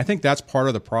emotionally. I mean, I think that's part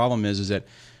of the problem is that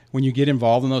when you get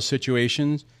involved in those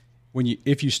situations,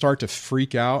 if you start to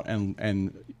freak out,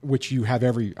 and which you have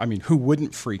who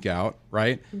wouldn't freak out,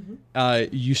 right?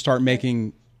 Mm-hmm. You start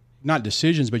making not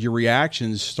decisions, but your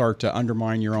reactions start to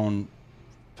undermine your own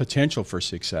potential for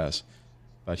success.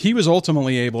 But he was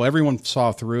ultimately able. Everyone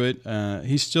saw through it.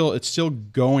 It's still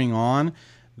going on.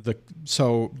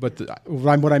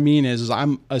 What I mean is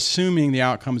I'm assuming the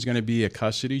outcome is going to be a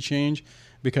custody change,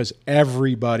 because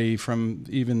everybody from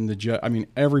even the judge,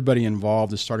 everybody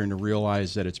involved is starting to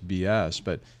realize that it's BS.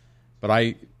 But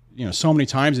so many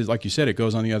times, like you said, it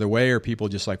goes on the other way, or people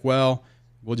just like, well,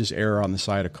 we'll just err on the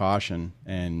side of caution,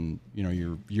 and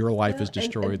your life is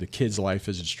destroyed, the kid's life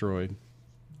is destroyed.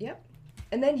 Yep.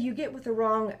 And then you get with the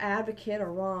wrong advocate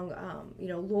or wrong,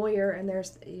 lawyer, and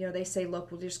they say,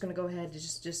 look, we're just going to go ahead and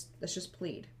let's just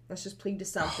plead. Let's just plead to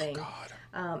something. Oh,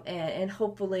 God. And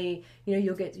hopefully,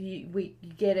 you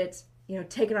get it,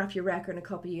 taken off your record in a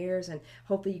couple of years, and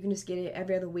hopefully you can just get it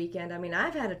every other weekend. I mean,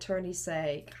 I've had attorneys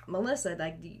say, Melissa,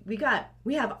 like,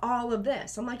 we have all of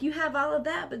this. I'm like, you have all of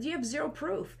that, but you have zero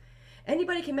proof.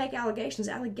 Anybody can make allegations.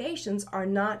 Allegations are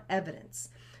not evidence.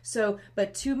 So,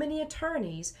 but too many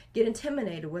attorneys get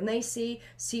intimidated when they see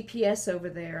CPS over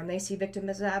there and they see victim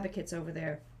advocates over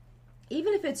there.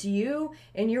 Even if it's you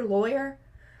and your lawyer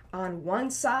on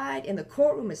one side and the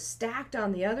courtroom is stacked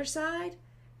on the other side,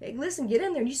 hey, listen, get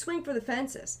in there and you swing for the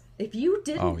fences. If you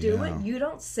didn't do it, you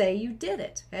don't say you did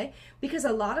it, okay? Because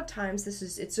a lot of times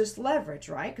it's just leverage,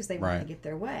 right? Because they want to get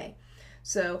their way.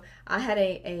 So I had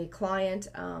a client,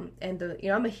 and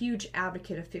I'm a huge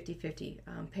advocate of 50-50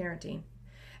 parenting.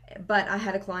 But I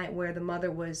had a client where the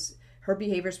mother her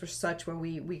behaviors were such where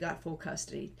we got full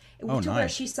custody. Where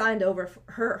she signed over,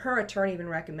 her attorney even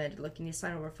recommended, look, you need to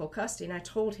sign over full custody. And I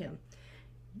told him,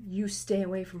 you stay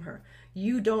away from her.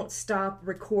 You don't stop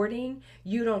recording.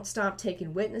 You don't stop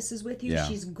taking witnesses with you. Yeah.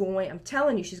 I'm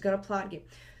telling you, she's going to plot,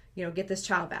 get this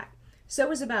child back. So it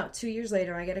was about 2 years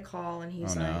later, I get a call, and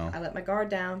he's I let my guard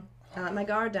down.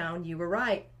 You were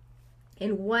right.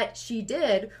 And what she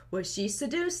did was she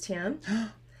seduced him.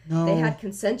 No. They had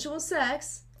consensual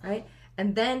sex, right?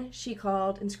 And then she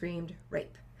called and screamed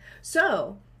rape.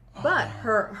 So, but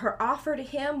her offer to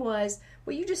him was,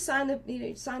 well, you just sign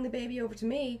the baby over to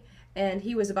me, and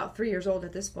he was about 3 years old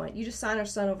at this point. You just sign our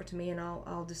son over to me, and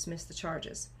I'll dismiss the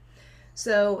charges.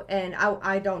 So, and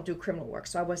I don't do criminal work,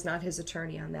 so I was not his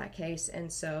attorney on that case,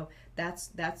 and so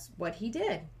that's what he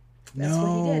did. That's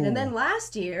what he did. And then No.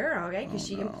 last year, okay, because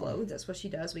she imploded, that's what she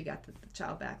does. We got the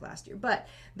child back last year. But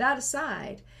that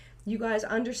aside, you guys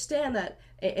understand that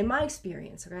in my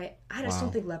experience, okay, I just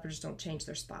don't think leopards don't change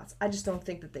their spots. I just don't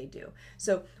think that they do.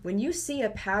 So when you see a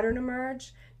pattern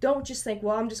emerge, don't just think,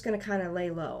 well, I'm just going to kind of lay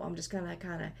low. I'm just going to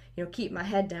kind of, keep my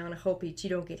head down and hope that you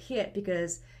don't get hit,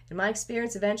 because in my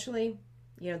experience, eventually,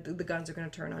 the guns are going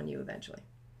to turn on you eventually.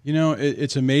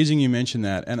 It's amazing you mentioned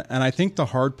that. And I think the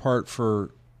hard part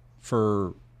for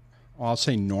well, I'll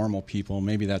say normal people,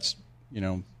 maybe that's,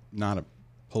 not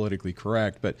politically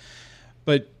correct,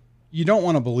 but you don't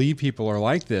want to believe people are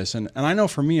like this. And I know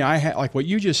for me, I had, like what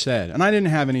you just said, and I didn't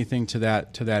have anything to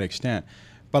that extent,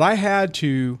 but I had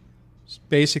to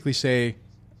basically say,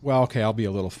 well, okay, I'll be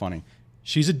a little funny.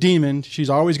 She's a demon. She's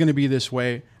always going to be this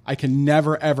way. I can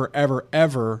never, ever, ever,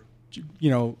 ever,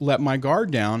 let my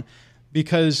guard down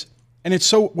because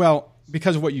of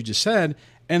what you just said.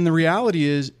 And the reality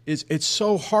is it's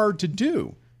so hard to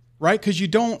do, right? Because you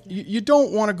don't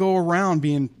want to go around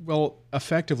being,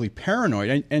 effectively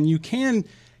paranoid. And you can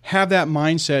have that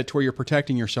mindset to where you're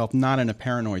protecting yourself, not in a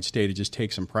paranoid state. It just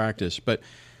takes some practice. But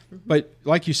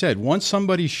like you said, once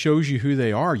somebody shows you who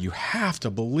they are, you have to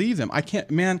believe them. I can't,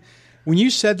 man, when you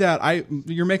said that,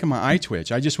 you're making my eye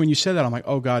twitch. When you said that, I'm like,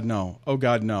 oh God, no. Oh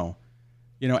God, no.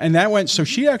 And that went, so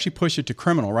she actually pushed it to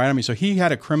criminal, right? I mean, so he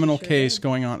had a criminal case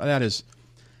going on.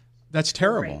 That's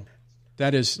terrible. Rape.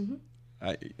 That is,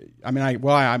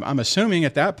 I'm assuming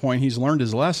at that point he's learned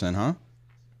his lesson, huh?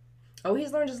 Oh,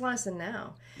 he's learned his lesson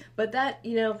now. But that,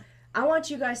 I want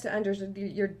you guys to understand,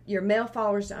 your male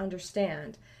followers to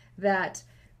understand that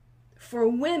for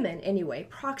women anyway,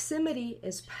 proximity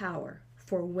is power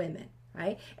for women,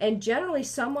 right? And generally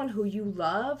someone who you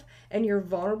love and you're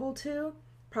vulnerable to,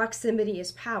 proximity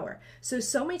is power.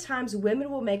 So many times women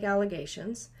will make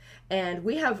allegations, and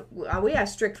we have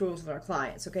strict rules with our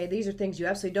clients, okay? These are things you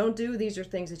absolutely don't do. These are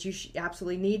things that you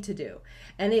absolutely need to do.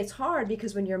 And it's hard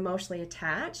because when you're emotionally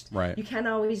attached, right, you can't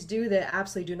always do the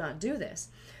absolutely do not do this.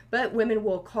 But women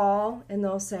will call and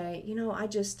they'll say,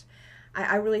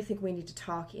 I really think we need to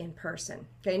talk in person.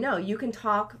 Okay, no, you can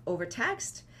talk over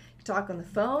text, talk on the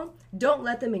phone. Don't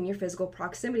let them in your physical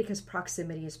proximity, because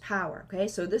proximity is power. Okay,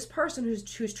 so this person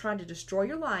who's trying to destroy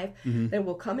your life, then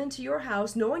will come into your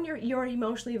house knowing you're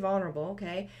emotionally vulnerable.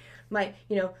 Okay, might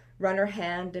run her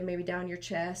hand and maybe down your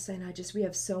chest, and we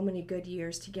have so many good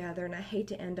years together, and I hate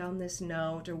to end on this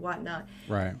note or whatnot.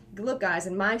 Right. Look, guys,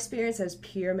 in my experience, that's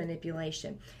pure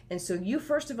manipulation. And so you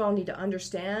first of all need to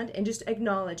understand and just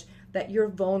acknowledge that you're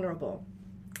vulnerable.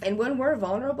 And when we're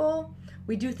vulnerable,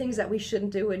 we do things that we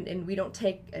shouldn't do, and we don't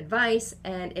take advice,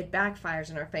 and it backfires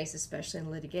in our face, especially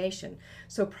in litigation.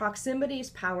 So proximity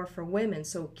is power for women,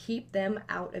 so keep them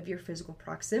out of your physical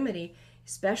proximity,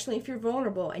 especially if you're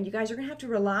vulnerable. And you guys are going to have to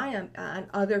rely on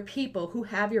other people who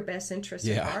have your best interests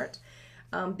at heart.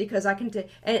 Because I can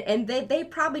and they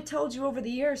probably told you over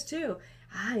the years too.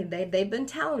 They've been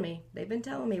telling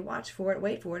me, watch for it,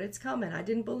 wait for it, it's coming. I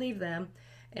didn't believe them,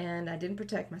 and I didn't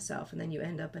protect myself, and then you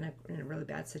end up in a really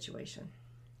bad situation.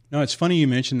 No, it's funny you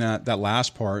mentioned that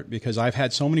last part, because I've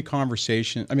had so many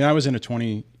conversations. I mean, I was in a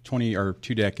 20 or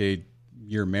 2-decade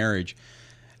year marriage,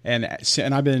 and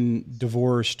I've been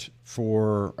divorced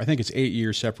for, I think it's 8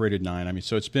 years, separated 9. I mean,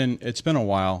 so it's been a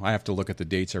while. I have to look at the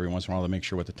dates every once in a while to make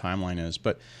sure what the timeline is.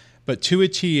 But to a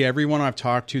T, everyone I've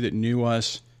talked to that knew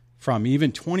us from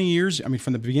even 20 years, I mean,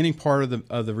 from the beginning part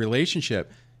of the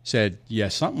relationship, said, yeah,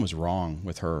 something was wrong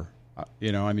with her.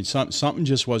 Something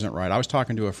just wasn't right. I was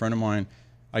talking to a friend of mine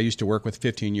I used to work with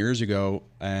 15 years ago,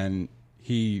 and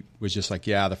he was just like,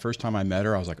 yeah, the first time I met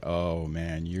her, I was like, oh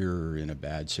man, you're in a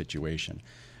bad situation.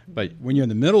 But when you're in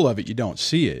the middle of it, you don't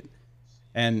see it.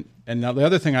 And now the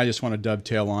other thing I just want to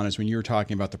dovetail on is when you were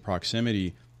talking about the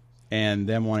proximity and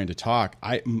them wanting to talk,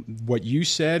 what you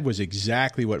said was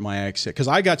exactly what my ex said. Because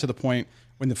I got to the point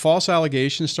when the false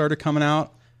allegations started coming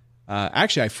out,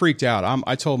 actually I freaked out.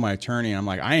 I told my attorney, I'm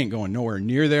like, I ain't going nowhere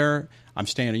near there. I'm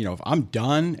staying, if I'm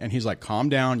done. And he's like, calm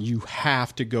down. You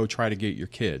have to go try to get your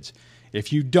kids.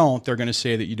 If you don't, they're going to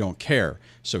say that you don't care.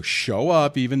 So show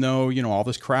up, even though, all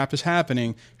this crap is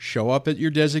happening. Show up at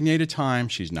your designated time.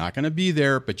 She's not going to be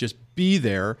there, but just be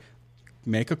there.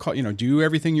 Make a call, do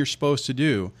everything you're supposed to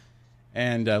do.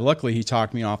 And luckily, he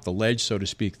talked me off the ledge, so to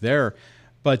speak, there.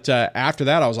 But after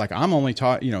that, I was like, I'm only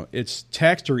talking, it's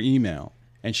text or email.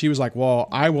 And she was like, well,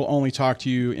 I will only talk to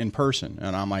you in person.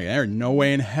 And I'm like, there's no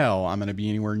way in hell I'm going to be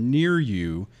anywhere near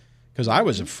you, because I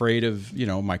was afraid of,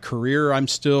 my career. I'm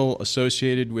still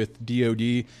associated with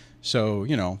DOD. So,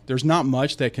 there's not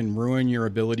much that can ruin your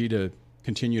ability to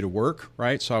continue to work,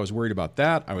 right? So I was worried about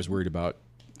that. I was worried about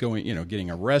going, getting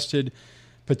arrested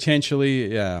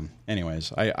potentially, yeah.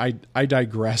 Anyways, I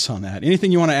digress on that.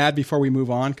 Anything you want to add before we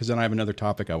move on? Because then I have another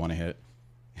topic I want to hit.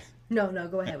 No,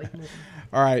 go ahead. We can move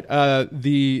on. All right.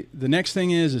 The next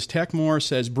thing is Techmore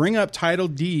says, bring up Title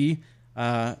D.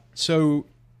 So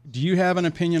do you have an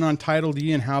opinion on Title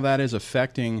D and how that is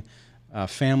affecting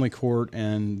family court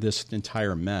and this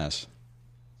entire mess?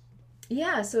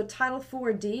 Yeah, so Title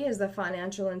 4D is the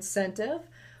financial incentive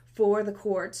for the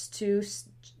courts to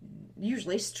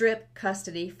usually strip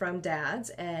custody from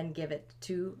dads and give it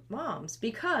to moms,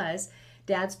 because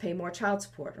dads pay more child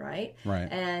support, right?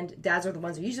 Right. And dads are the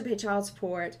ones who usually pay child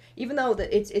support, even though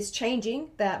that it's changing,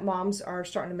 that moms are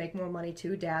starting to make more money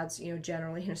too. Dads,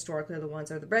 generally, historically, are the ones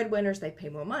that are the breadwinners. They pay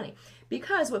more money.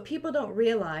 Because what people don't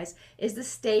realize is the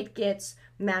state gets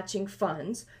matching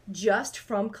funds just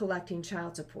from collecting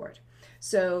child support.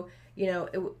 So,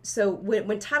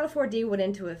 when Title 4D went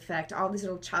into effect, all these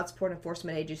little child support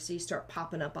enforcement agencies start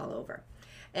popping up all over.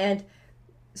 And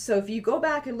so if you go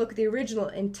back and look at the original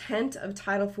intent of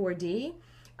Title 4D,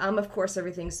 of course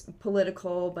everything's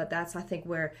political, but that's, I think,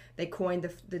 where they coined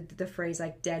the phrase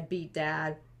like deadbeat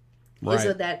dad. Right.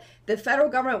 So that the federal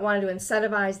government wanted to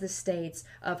incentivize the states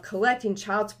of collecting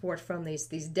child support from these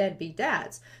deadbeat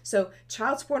dads. So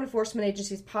child support enforcement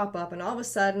agencies pop up, and all of a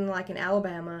sudden, like in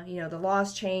Alabama, the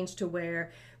laws change to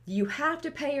where you have to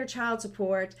pay your child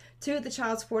support to the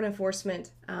child support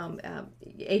enforcement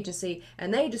agency,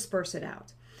 and they disperse it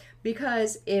out.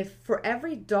 Because if for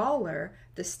every dollar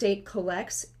the state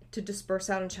collects to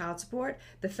disperse out in child support,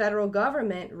 the federal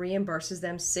government reimburses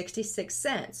them 66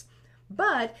 cents.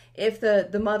 But if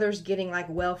the mother's getting like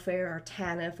welfare or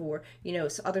TANF or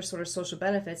other sort of social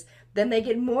benefits, then they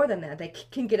get more than that. They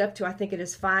can get up to, I think it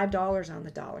is $5 on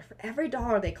the dollar for every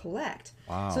dollar they collect.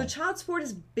 Wow. So child support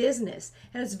is business,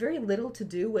 and it's very little to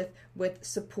do with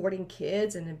supporting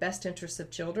kids and the best interests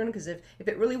of children. Because if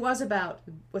it really was about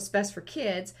what's best for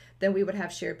kids, then we would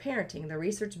have shared parenting. The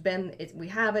research we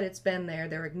have it. It's been there.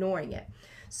 They're ignoring it.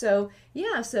 So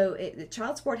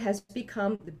child support has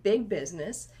become the big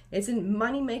business. It's a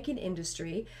money-making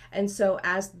industry. And so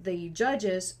as the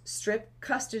judges strip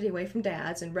custody away from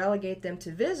dads and relegate them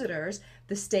to visitors,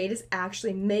 the state is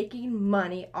actually making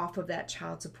money off of that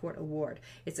child support award.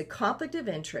 It's a conflict of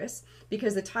interest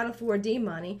because the Title 4D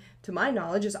money, to my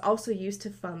knowledge, is also used to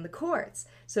fund the courts.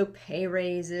 So pay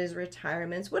raises,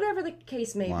 retirements, whatever the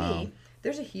case may be,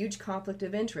 there's a huge conflict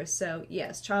of interest. So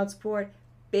yes, child support,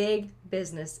 big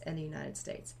business in the United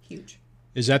States. Huge.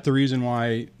 Is that the reason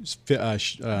why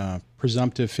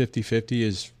presumptive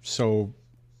 50-50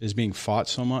 is being fought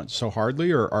so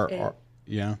hardly, or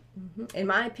yeah? Mm-hmm. In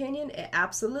my opinion,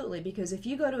 absolutely. Because if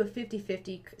you go to a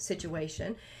 50-50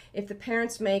 situation, if the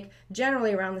parents make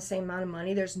generally around the same amount of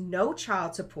money, there's no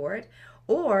child support.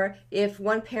 Or if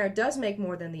one parent does make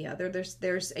more than the other,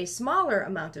 there's a smaller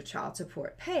amount of child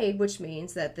support paid, which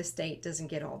means that the state doesn't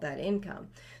get all that income.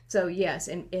 So yes,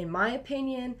 in my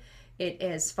opinion, it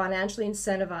is financially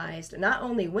incentivized not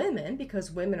only women, because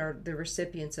women are the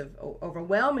recipients of,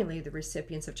 overwhelmingly the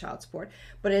recipients of child support,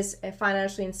 but it's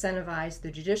financially incentivized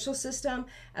the judicial system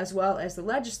as well as the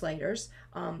legislators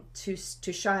to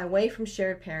shy away from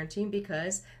shared parenting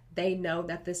because they know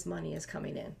that this money is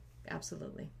coming in.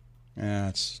 Absolutely. Yeah,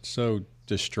 it's so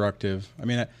destructive. I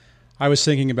mean, I was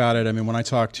thinking about it. I mean, when I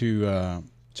talked to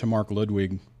Mark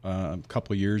Ludwig a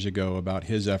couple of years ago about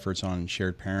his efforts on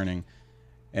shared parenting,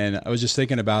 and I was just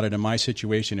thinking about it in my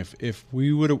situation. If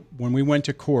we would have, when we went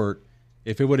to court,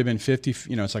 if it would have been 50,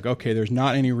 it's like, okay, there's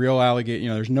not any real allegation,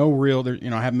 there's no real,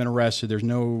 I haven't been arrested, there's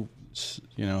no,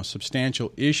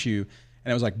 substantial issue,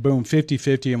 and it was like, boom,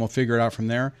 50-50, and we'll figure it out from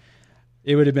there.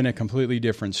 It would have been a completely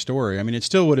different story. I mean, it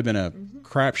still would have been a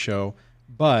crap show,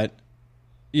 but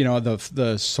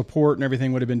the support and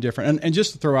everything would have been different. And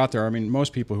just to throw out there, I mean,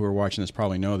 most people who are watching this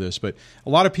probably know this, but a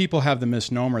lot of people have the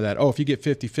misnomer that, if you get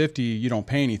 50-50, you don't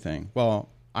pay anything. Well,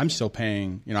 I'm still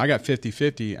paying, I got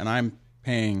 50-50 and I'm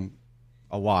paying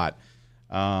a lot.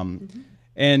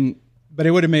 But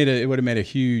it would have made a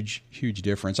huge, huge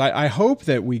difference. I hope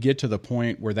that we get to the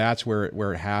point where that's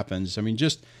where it happens. I mean,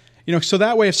 just, so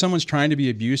that way if someone's trying to be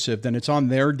abusive, then it's on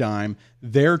their dime.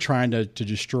 They're trying to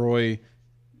destroy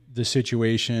the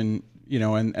situation,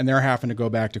 and they're having to go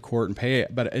back to court and pay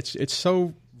it. But it's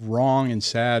so wrong and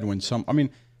sad when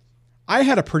I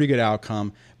had a pretty good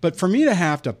outcome, but for me to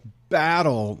have to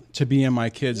battle to be in my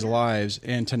kids' lives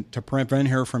and to prevent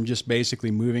her from just basically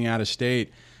moving out of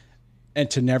state and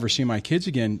to never see my kids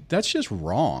again, that's just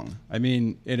wrong. I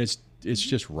mean, it's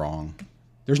just wrong.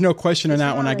 There's no question in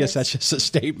that one. I guess that's just a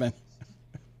statement.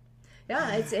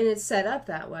 Yeah, it's set up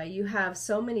that way. You have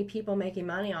so many people making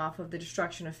money off of the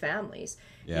destruction of families.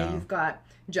 Yeah. You've got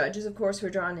judges, of course, who are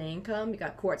drawing income. You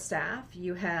got court staff.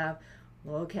 You have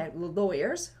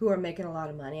lawyers who are making a lot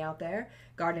of money out there.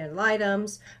 Guardian ad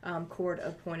litems, court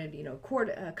appointed,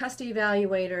 custody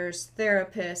evaluators,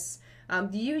 therapists.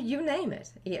 You name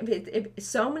it.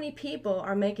 So many people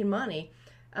are making money,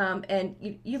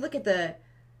 and you look at the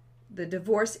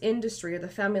divorce industry or the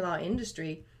family law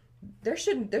industry. There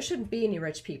shouldn't be any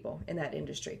rich people in that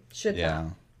industry. Should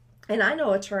not. And I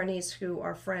know attorneys who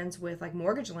are friends with like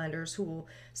mortgage lenders who will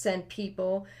send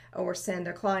people or send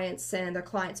their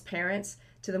clients' parents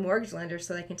to the mortgage lender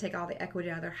so they can take all the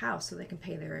equity out of their house so they can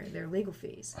pay their legal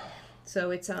fees. So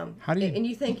it's how do you, and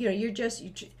you think that's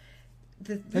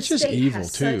just evil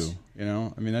too. I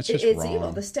mean, that's just it's wrong.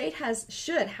 evil. The state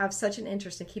should have such an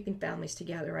interest in keeping families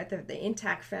together, right? The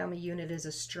intact family unit is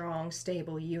a strong,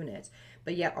 stable unit,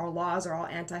 but yet our laws are all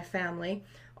anti-family.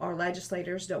 Our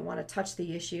legislators don't want to touch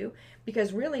the issue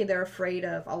because really they're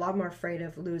a lot more afraid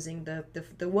of losing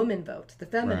the woman vote, the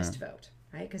feminist vote,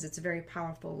 right? Because it's a very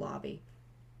powerful lobby.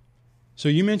 So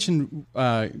you mentioned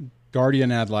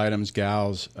guardian ad litems,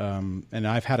 gals, and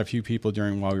I've had a few people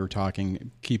while we were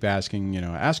talking keep asking,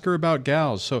 ask her about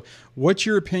gals. So what's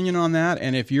your opinion on that?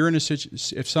 And if you're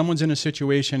if someone's in a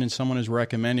situation and someone is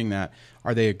recommending that,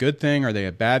 are they a good thing? Are they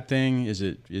a bad thing? Is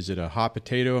it a hot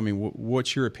potato? I mean,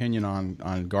 what's your opinion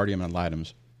on guardian ad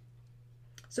litems?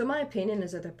 So my opinion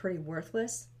is that they're pretty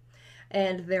worthless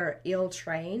and they're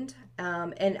ill-trained.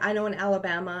 And I know in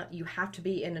Alabama you have to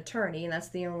be an attorney, and that's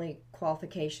the only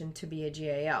qualification to be a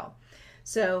GAL.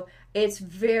 So it's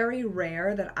very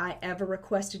rare that I ever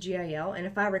request a GAL, and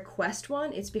if I request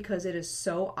one, it's because it is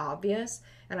so obvious,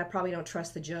 and I probably don't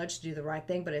trust the judge to do the right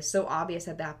thing, but it's so obvious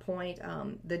at that point,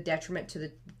 the detriment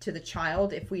to the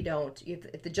child if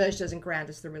the judge doesn't grant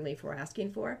us the relief we're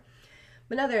asking for.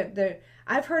 But no,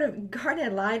 I've heard of guardian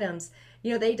ad litems,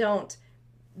 they don't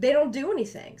do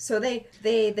anything. So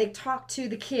they talk to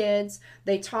the kids,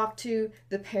 they talk to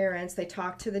the parents, they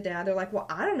talk to the dad. They're like, well,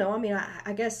 I don't know. I mean,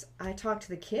 I guess I talk to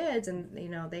the kids, and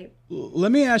they.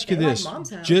 Let me ask you this,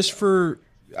 just for,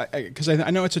 because I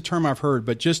know it's a term I've heard,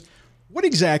 but just what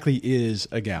exactly is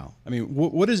a gal? I mean,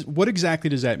 what exactly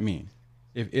does that mean?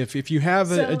 If you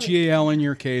have a GAL in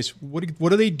your case, what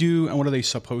do they do, and what are they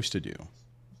supposed to do?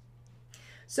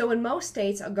 So in most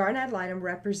states, a guardian ad litem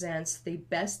represents the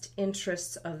best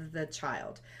interests of the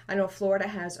child. I know Florida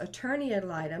has attorney ad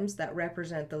litems that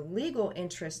represent the legal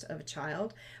interest of a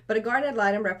child, but a guardian ad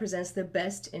litem represents the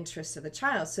best interests of the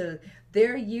child. So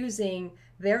they're using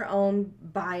their own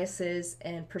biases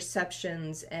and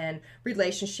perceptions and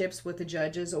relationships with the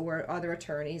judges or other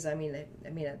attorneys. I mean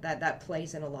that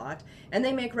plays in a lot, and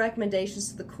they make recommendations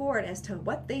to the court as to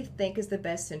what they think is the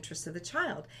best interest of the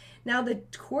child. Now the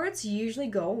courts usually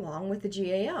go along with the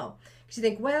GAL because you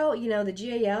think, well, the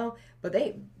GAL, but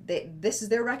this is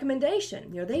their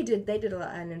recommendation. They did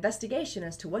an investigation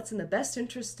as to what's in the best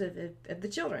interest of the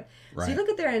children. Right. So you look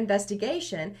at their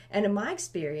investigation, and in my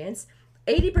experience,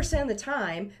 80% of the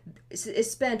time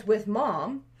is spent with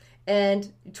mom,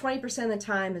 and 20% of the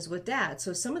time is with dad.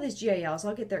 So some of these GALs,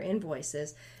 I'll get their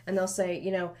invoices, and they'll say,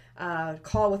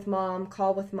 call with mom,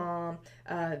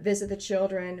 visit the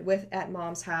children at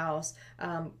mom's house,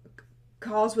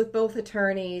 calls with both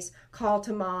attorneys, call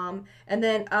to mom, and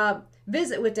then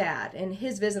visit with dad. And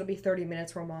his visit will be 30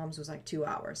 minutes where mom's was like 2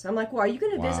 hours. I'm like, well, are you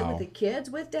going to visit with the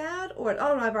kids with dad? Or,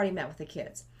 oh, no, I've already met with the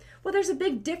kids. Well, there's a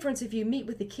big difference if you meet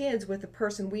with the kids with the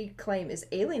person we claim is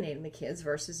alienating the kids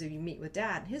versus if you meet with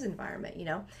dad in his environment,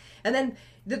 And then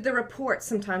the reports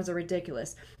sometimes are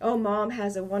ridiculous. Oh, mom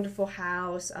has a wonderful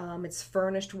house. It's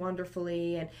furnished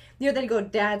wonderfully. And, then you go to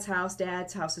dad's house.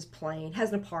 Dad's house is plain,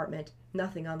 has an apartment,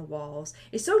 nothing on the walls.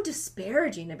 It's so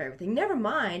disparaging of everything. Never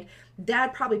mind,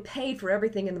 dad probably paid for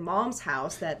everything in the mom's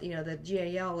house that, the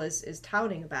GAL is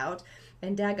touting about.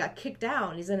 And dad got kicked out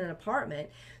and he's in an apartment.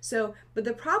 So, but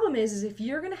the problem is if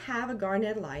you're going to have a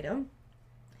guardian ad litem,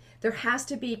 there has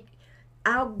to be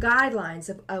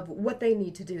guidelines of what they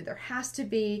need to do. There has to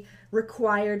be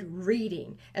required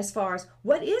reading as far as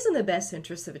what is in the best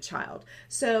interest of a child.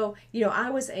 So,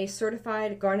 I was a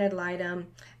certified guardian ad litem,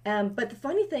 but the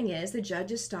funny thing is the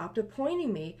judges stopped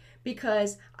appointing me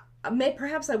because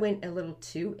perhaps I went a little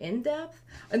too in-depth,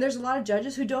 and there's a lot of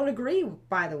judges who don't agree,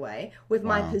 by the way, with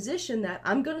my position that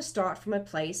I'm going to start from a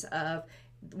place of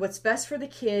what's best for the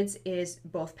kids is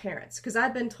both parents. Because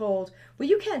I've been told, well,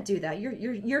 you can't do that.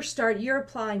 You're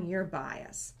applying your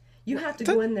bias. You have to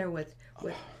go in there with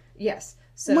yes.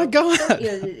 So, oh my God.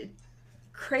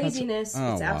 Craziness.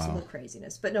 It's absolute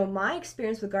craziness. But no, my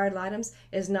experience with guardian ad litems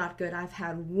is not good. I've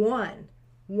had one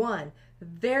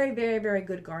very, very, very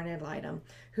good guardian ad litem,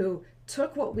 who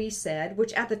took what we said,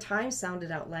 which at the time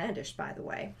sounded outlandish, by the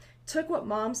way, took what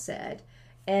Mom said,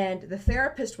 and the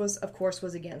therapist was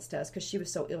against us because she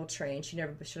was so ill-trained. She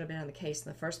never should have been on the case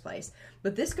in the first place.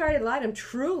 But this guardian ad litem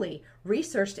truly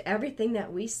researched everything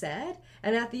that we said,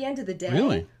 and at the end of the day,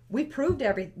 Really? we proved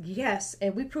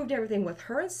everything with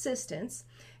her insistence,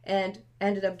 and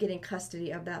ended up getting custody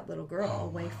of that little girl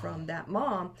away from that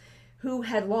mom who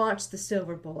had launched the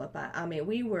silver bullet. I mean,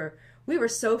 we were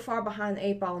so far behind the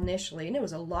 8 ball initially, and it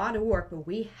was a lot of work, but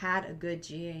we had a good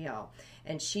GAL.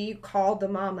 And she called the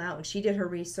mom out, and she did her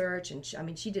research, and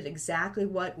she did exactly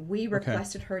what we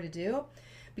requested her to do.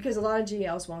 Because a lot of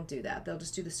GLs won't do that. They'll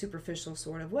just do the superficial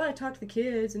sort of, well, I talked to the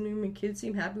kids, and kids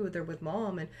seem happy with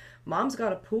mom, and mom's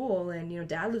got a pool, and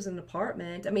dad lives in an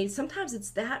apartment. I mean, sometimes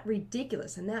it's that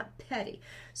ridiculous and that petty.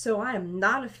 So I am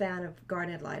not a fan of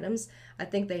guardian ad litems. I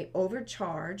think they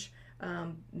overcharge.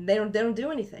 They don't do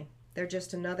anything. They're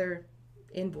just another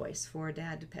invoice for a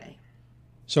dad to pay.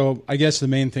 So I guess the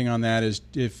main thing on that is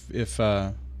if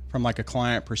from like a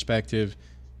client perspective,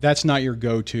 that's not your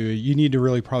go-to. You need to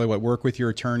really probably work with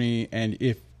your attorney, and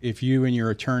if you and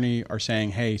your attorney are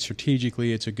saying, hey,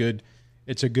 strategically it's a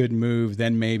good move,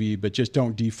 then maybe, but just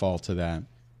don't default to that,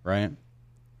 right?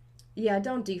 Yeah,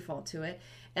 don't default to it.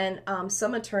 And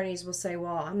some attorneys will say,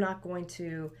 well, I don't want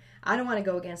to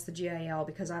go against the GAL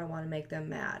because I don't want to make them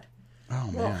mad. Oh,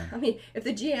 well, man. I mean, if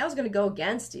the GAL is going to go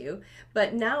against you,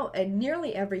 but now in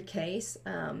nearly every case,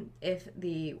 if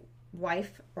the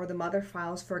wife or the mother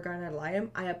files for a guardian ad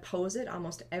litem, I oppose it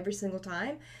almost every single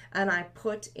time, and I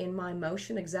put in my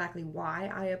motion exactly why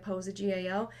I oppose a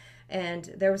GAL. And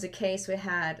there was a case we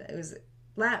had, it was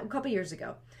a couple years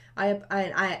ago.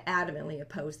 I adamantly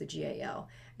opposed the GAL,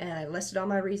 and I listed all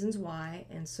my reasons why,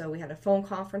 and so we had a phone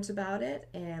conference about it,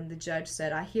 and the judge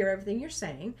said, I hear everything you're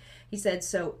saying. He said,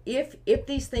 so if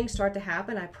these things start to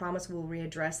happen, I promise we'll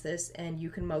readdress this, and you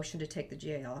can motion to take the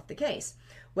GAL off the case.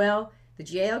 Well, the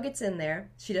GAL gets in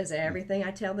there. She does everything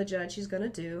I tell the judge she's going to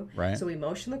do. Right. So we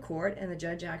motion the court, and the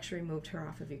judge actually removed her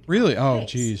off of the case. Really? Oh,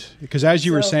 geez. Because as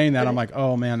you were saying that, I'm like,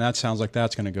 oh, man, that sounds like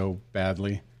that's going to go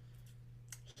badly.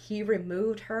 He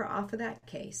removed her off of that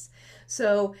case.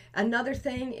 So another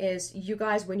thing is, you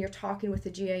guys, when you're talking with the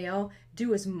GAL,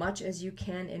 do as much as you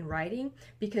can in writing,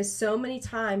 because so many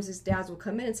times his dads will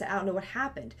come in and say, I don't know what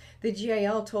happened. The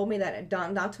GAL told me that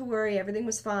not to worry, everything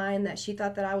was fine, that she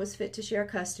thought that I was fit to share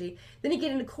custody. Then you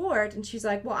get into court and she's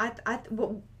like,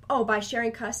 by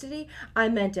sharing custody, I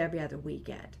meant every other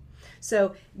weekend.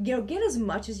 So, get as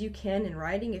much as you can in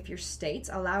writing. If your states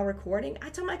allow recording, I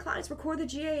tell my clients, record the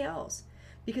GALs,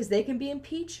 because they can be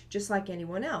impeached just like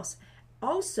anyone else.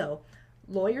 Also,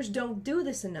 lawyers don't do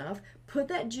this enough. Put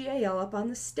that GAL up on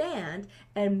the stand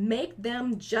and make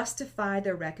them justify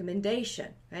their recommendation.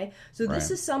 Okay? So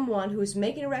this is someone who's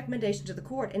making a recommendation to the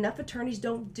court. Enough attorneys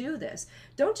don't do this.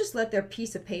 Don't just let their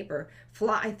piece of paper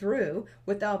fly through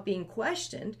without being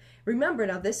questioned. Remember,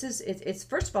 now it's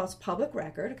first of all, it's public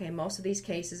record. Okay, most of these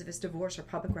cases, if it's divorce, are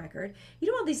public record. You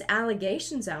don't want these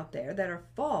allegations out there that are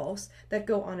false that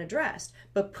go unaddressed.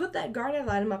 But put that guardian ad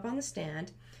litem up on the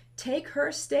stand, take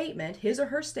her statement, his or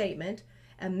her statement,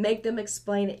 and make them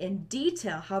explain in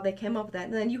detail how they came up with that.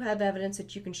 And then you have evidence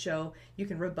that you can show, you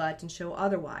can rebut and show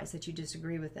otherwise that you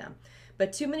disagree with them.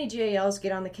 But too many GALs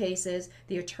get on the cases,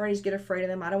 the attorneys get afraid of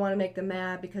them. I don't want to make them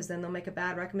mad because then they'll make a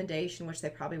bad recommendation, which they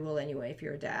probably will anyway if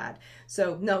you're a dad.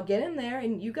 So no, get in there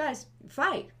and you guys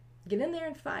fight. Get in there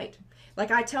and fight.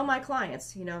 Like I tell my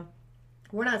clients,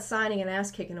 we're not signing an ass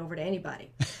kicking over to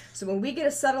anybody. So when we get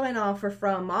a settlement offer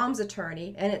from mom's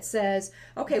attorney and it says,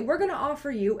 okay, we're going to offer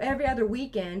you every other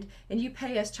weekend and you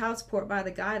pay us child support by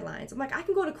the guidelines. I'm like, I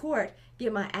can go to court,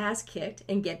 get my ass kicked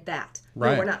and get that.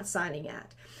 Right. No, we're not signing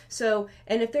at. So,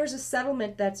 and if there's a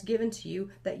settlement that's given to you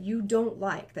that you don't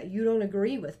like, that you don't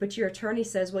agree with, but your attorney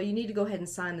says, well, you need to go ahead and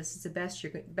sign this. It's the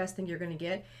best thing you're going to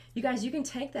get. You guys, you can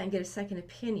take that and get a second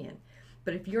opinion.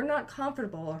 But if you're not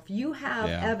comfortable, or if you have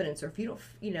evidence, or if you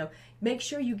don't, make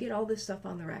sure you get all this stuff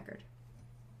on the record.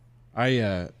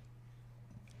 I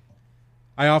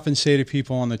often say to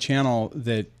people on the channel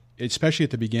that, especially at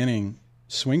the beginning,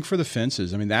 swing for the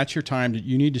fences. I mean, that's your time.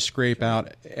 You need to scrape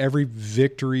out every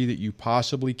victory that you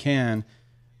possibly can,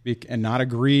 and not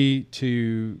agree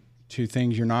to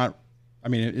things you're not. I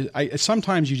mean,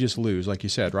 sometimes you just lose, like you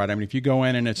said, right? I mean, if you go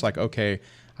in and it's like, okay,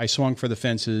 I swung for the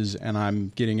fences and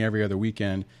I'm getting every other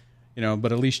weekend,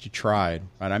 but at least you tried,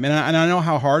 right? I mean, and I know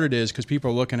how hard it is because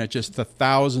people are looking at just the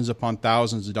thousands upon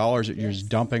thousands of dollars that you're just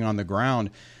dumping on the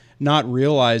ground, not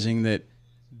realizing that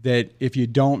if you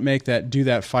don't do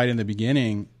that fight in the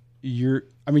beginning, you're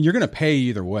going to pay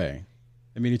either way.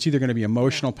 I mean, it's either going to be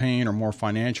emotional pain or more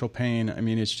financial pain. I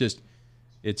mean,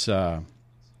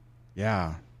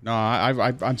 yeah. No,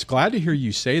 I'm glad to hear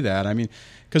you say that. I mean,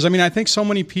 because I think so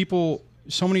many people,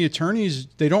 so many attorneys,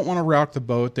 they don't want to rock the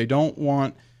boat. They don't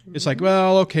want. It's like,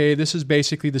 well, okay, this is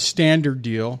basically the standard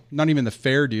deal, not even the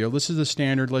fair deal. This is the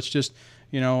standard. Let's just,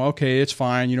 okay, it's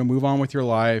fine. Move on with your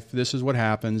life. This is what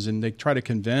happens, and they try to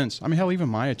convince. I mean, hell, even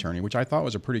my attorney, which I thought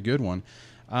was a pretty good one.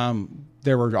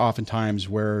 There were often times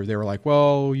where they were like,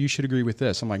 well, you should agree with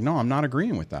this. I'm like, no, I'm not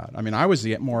agreeing with that. I mean, I was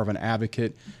more of an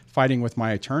advocate fighting with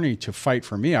my attorney to fight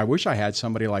for me. I wish I had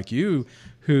somebody like you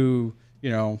who,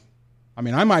 I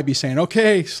might be saying,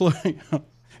 okay,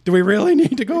 do we really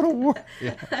need to go to war?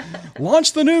 Yeah.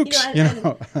 Launch the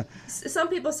nukes. Some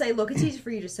people say, look, it's easy for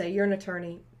you to say, you're an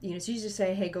attorney. It's easy to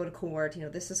say, hey, go to court.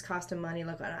 This is costing money.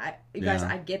 Look, guys,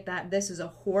 I get that. This is a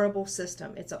horrible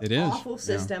system. It's an awful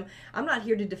system. Yeah. I'm not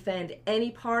here to defend any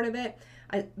part of it.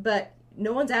 But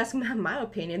no one's asking my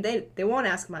opinion. They won't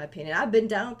ask my opinion. I've been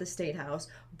down at the State House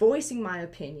voicing my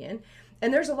opinion.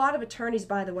 And there's a lot of attorneys,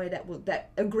 by the way, that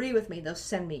agree with me. They'll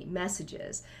send me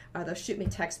messages. They'll shoot me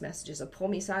text messages. They'll pull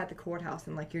me aside at the courthouse.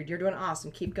 And like, you're doing awesome.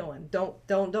 Keep going. Don't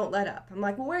let up. I'm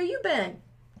like, well, where you been?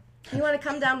 You want to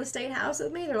come down to the State House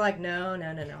with me? They're like, no.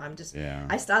 I'm just,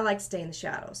 I like to stay in the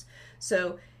shadows.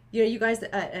 So, you guys,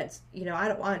 I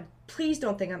don't want, please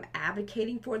don't think I'm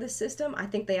advocating for the system. I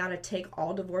think they ought to take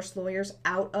all divorce lawyers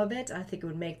out of it. I think it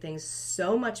would make things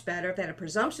so much better. If they had a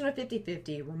presumption of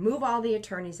 50-50, remove all the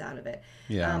attorneys out of it.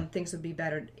 Yeah. Things would be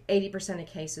better. 80% of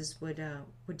cases would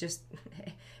just,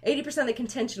 80% of the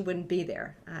contention wouldn't be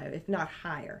there, if not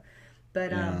higher.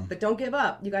 But don't give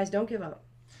up. You guys, don't give up.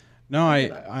 No,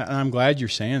 I'm glad you're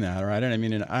saying that, right? I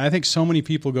mean, and I think so many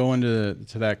people go into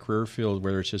that career field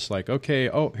where it's just like, okay,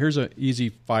 here's an easy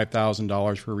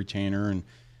 $5,000 for a retainer, and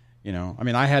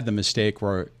I had the mistake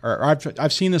where, or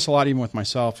I've seen this a lot even with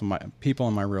myself and my people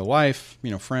in my real life,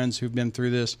 friends who've been through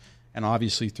this, and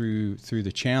obviously through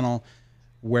the channel,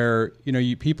 where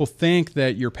people think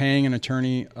that you're paying an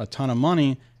attorney a ton of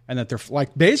money. And that they're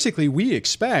like, basically, we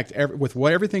expect with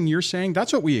everything you're saying,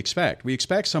 that's what we expect. We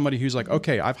expect somebody who's like,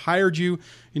 okay, I've hired you,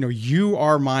 you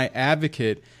are my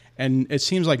advocate. And it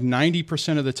seems like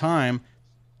 90% of the time,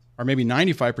 or maybe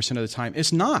 95% of the time,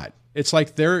 it's not. It's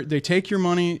like they take your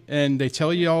money and they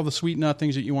tell you all the sweet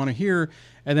nothings that you want to hear.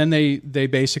 And then they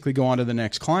basically go on to the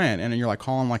next client. And then you're like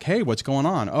calling like, hey, what's going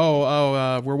on?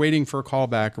 We're waiting for a call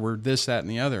back, or we're this, that, and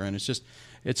the other. And it's just,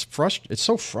 it's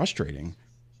so frustrating.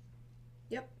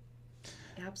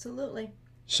 Absolutely.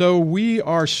 So we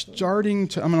are starting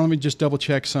to, let me just double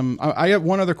check some. I have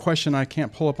one other question I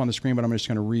can't pull up on the screen, but I'm just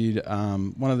going to read.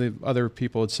 One of the other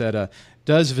people had said,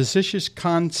 does vicious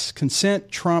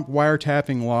consent trump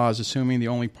wiretapping laws, assuming the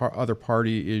only other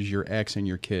party is your ex and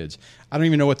your kids? I don't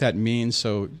even know what that means.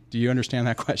 So do you understand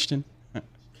that question?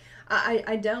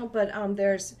 I don't, but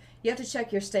you have to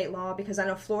check your state law, because I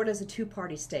know Florida is a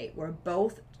two-party state where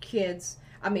both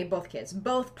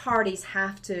parties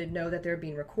have to know that they're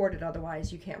being recorded.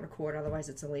 Otherwise, you can't record. Otherwise,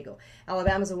 it's illegal.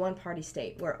 Alabama's a one-party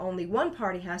state where only one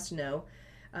party has to know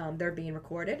they're being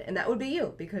recorded, and that would be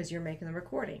you, because you're making the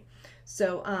recording.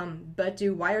 So, but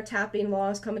do wiretapping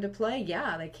laws come into play?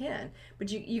 Yeah, they can.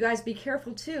 But you guys be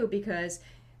careful, too, because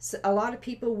a lot of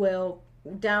people will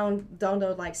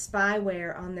download like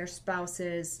spyware on their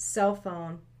spouse's cell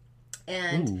phone,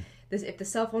 and... Ooh. If the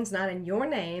cell phone's not in your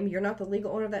name, you're not the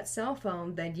legal owner of that cell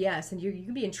phone, then yes, and you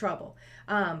can be in trouble.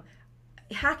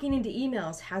 Hacking into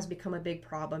emails has become a big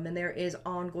problem, and there is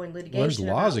ongoing litigation. Well, there's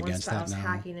laws against that now.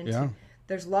 Hacking into,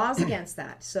 there's laws against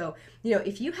that. So,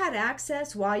 if you had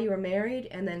access while you were married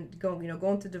and then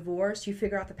going through divorce, you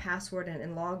figure out the password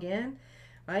and log in,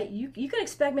 right? You can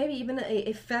expect maybe even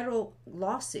a federal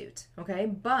lawsuit, okay?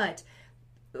 But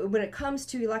when it comes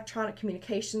to electronic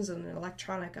communications and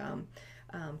electronic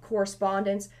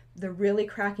correspondence, they're really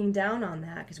cracking down on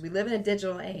that, because we live in a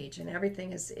digital age and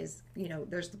everything is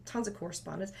there's tons of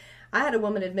correspondence. I had a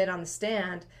woman admit on the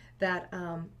stand that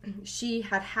she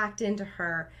had hacked into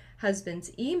her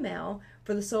husband's email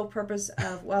for the sole purpose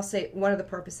of, one of the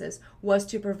purposes was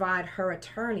to provide her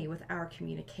attorney with our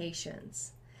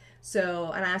communications.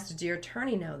 So, and I asked her, "Do your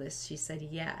attorney know this?" She said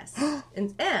yes.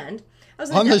 and I was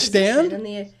on the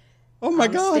stand. Oh my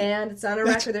God! Stand. It's on a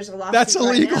record. There's a lawsuit. That's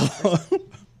illegal. Right now.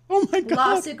 Oh my God!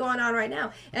 Lawsuit going on right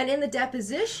now. And in the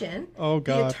deposition,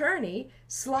 the attorney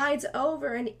slides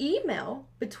over an email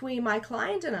between my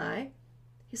client and I.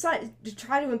 He slides to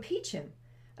try to impeach him,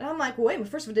 and I'm like, well, wait.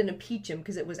 First of all, it didn't impeach him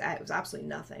because it was absolutely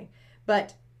nothing.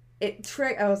 But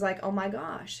I was like, oh my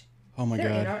gosh, Oh my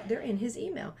God. They're in his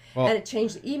email. Well, and it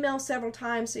changed the email several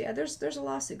times. So yeah, there's a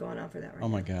lawsuit going on for that right now. Oh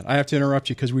my God. I have to interrupt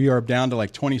you because we are down to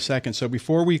like 20 seconds. So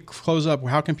before we close up,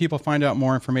 how can people find out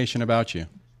more information about you?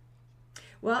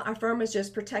 Well, our firm is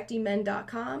just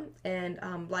protectingmen.com and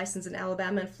licensed in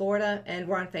Alabama and Florida, and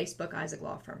we're on Facebook, Isaak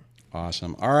Law Firm.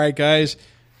 Awesome. All right, guys.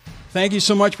 Thank you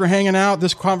so much for hanging out.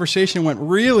 This conversation went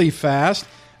really fast.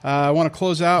 I want to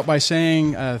close out by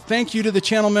saying thank you to the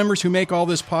channel members who make all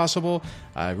this possible.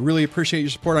 I really appreciate your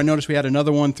support. I noticed we had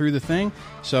another one through the thing.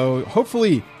 So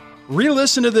hopefully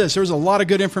re-listen to this. There was a lot of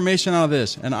good information out of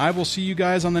this. And I will see you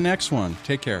guys on the next one.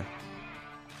 Take care.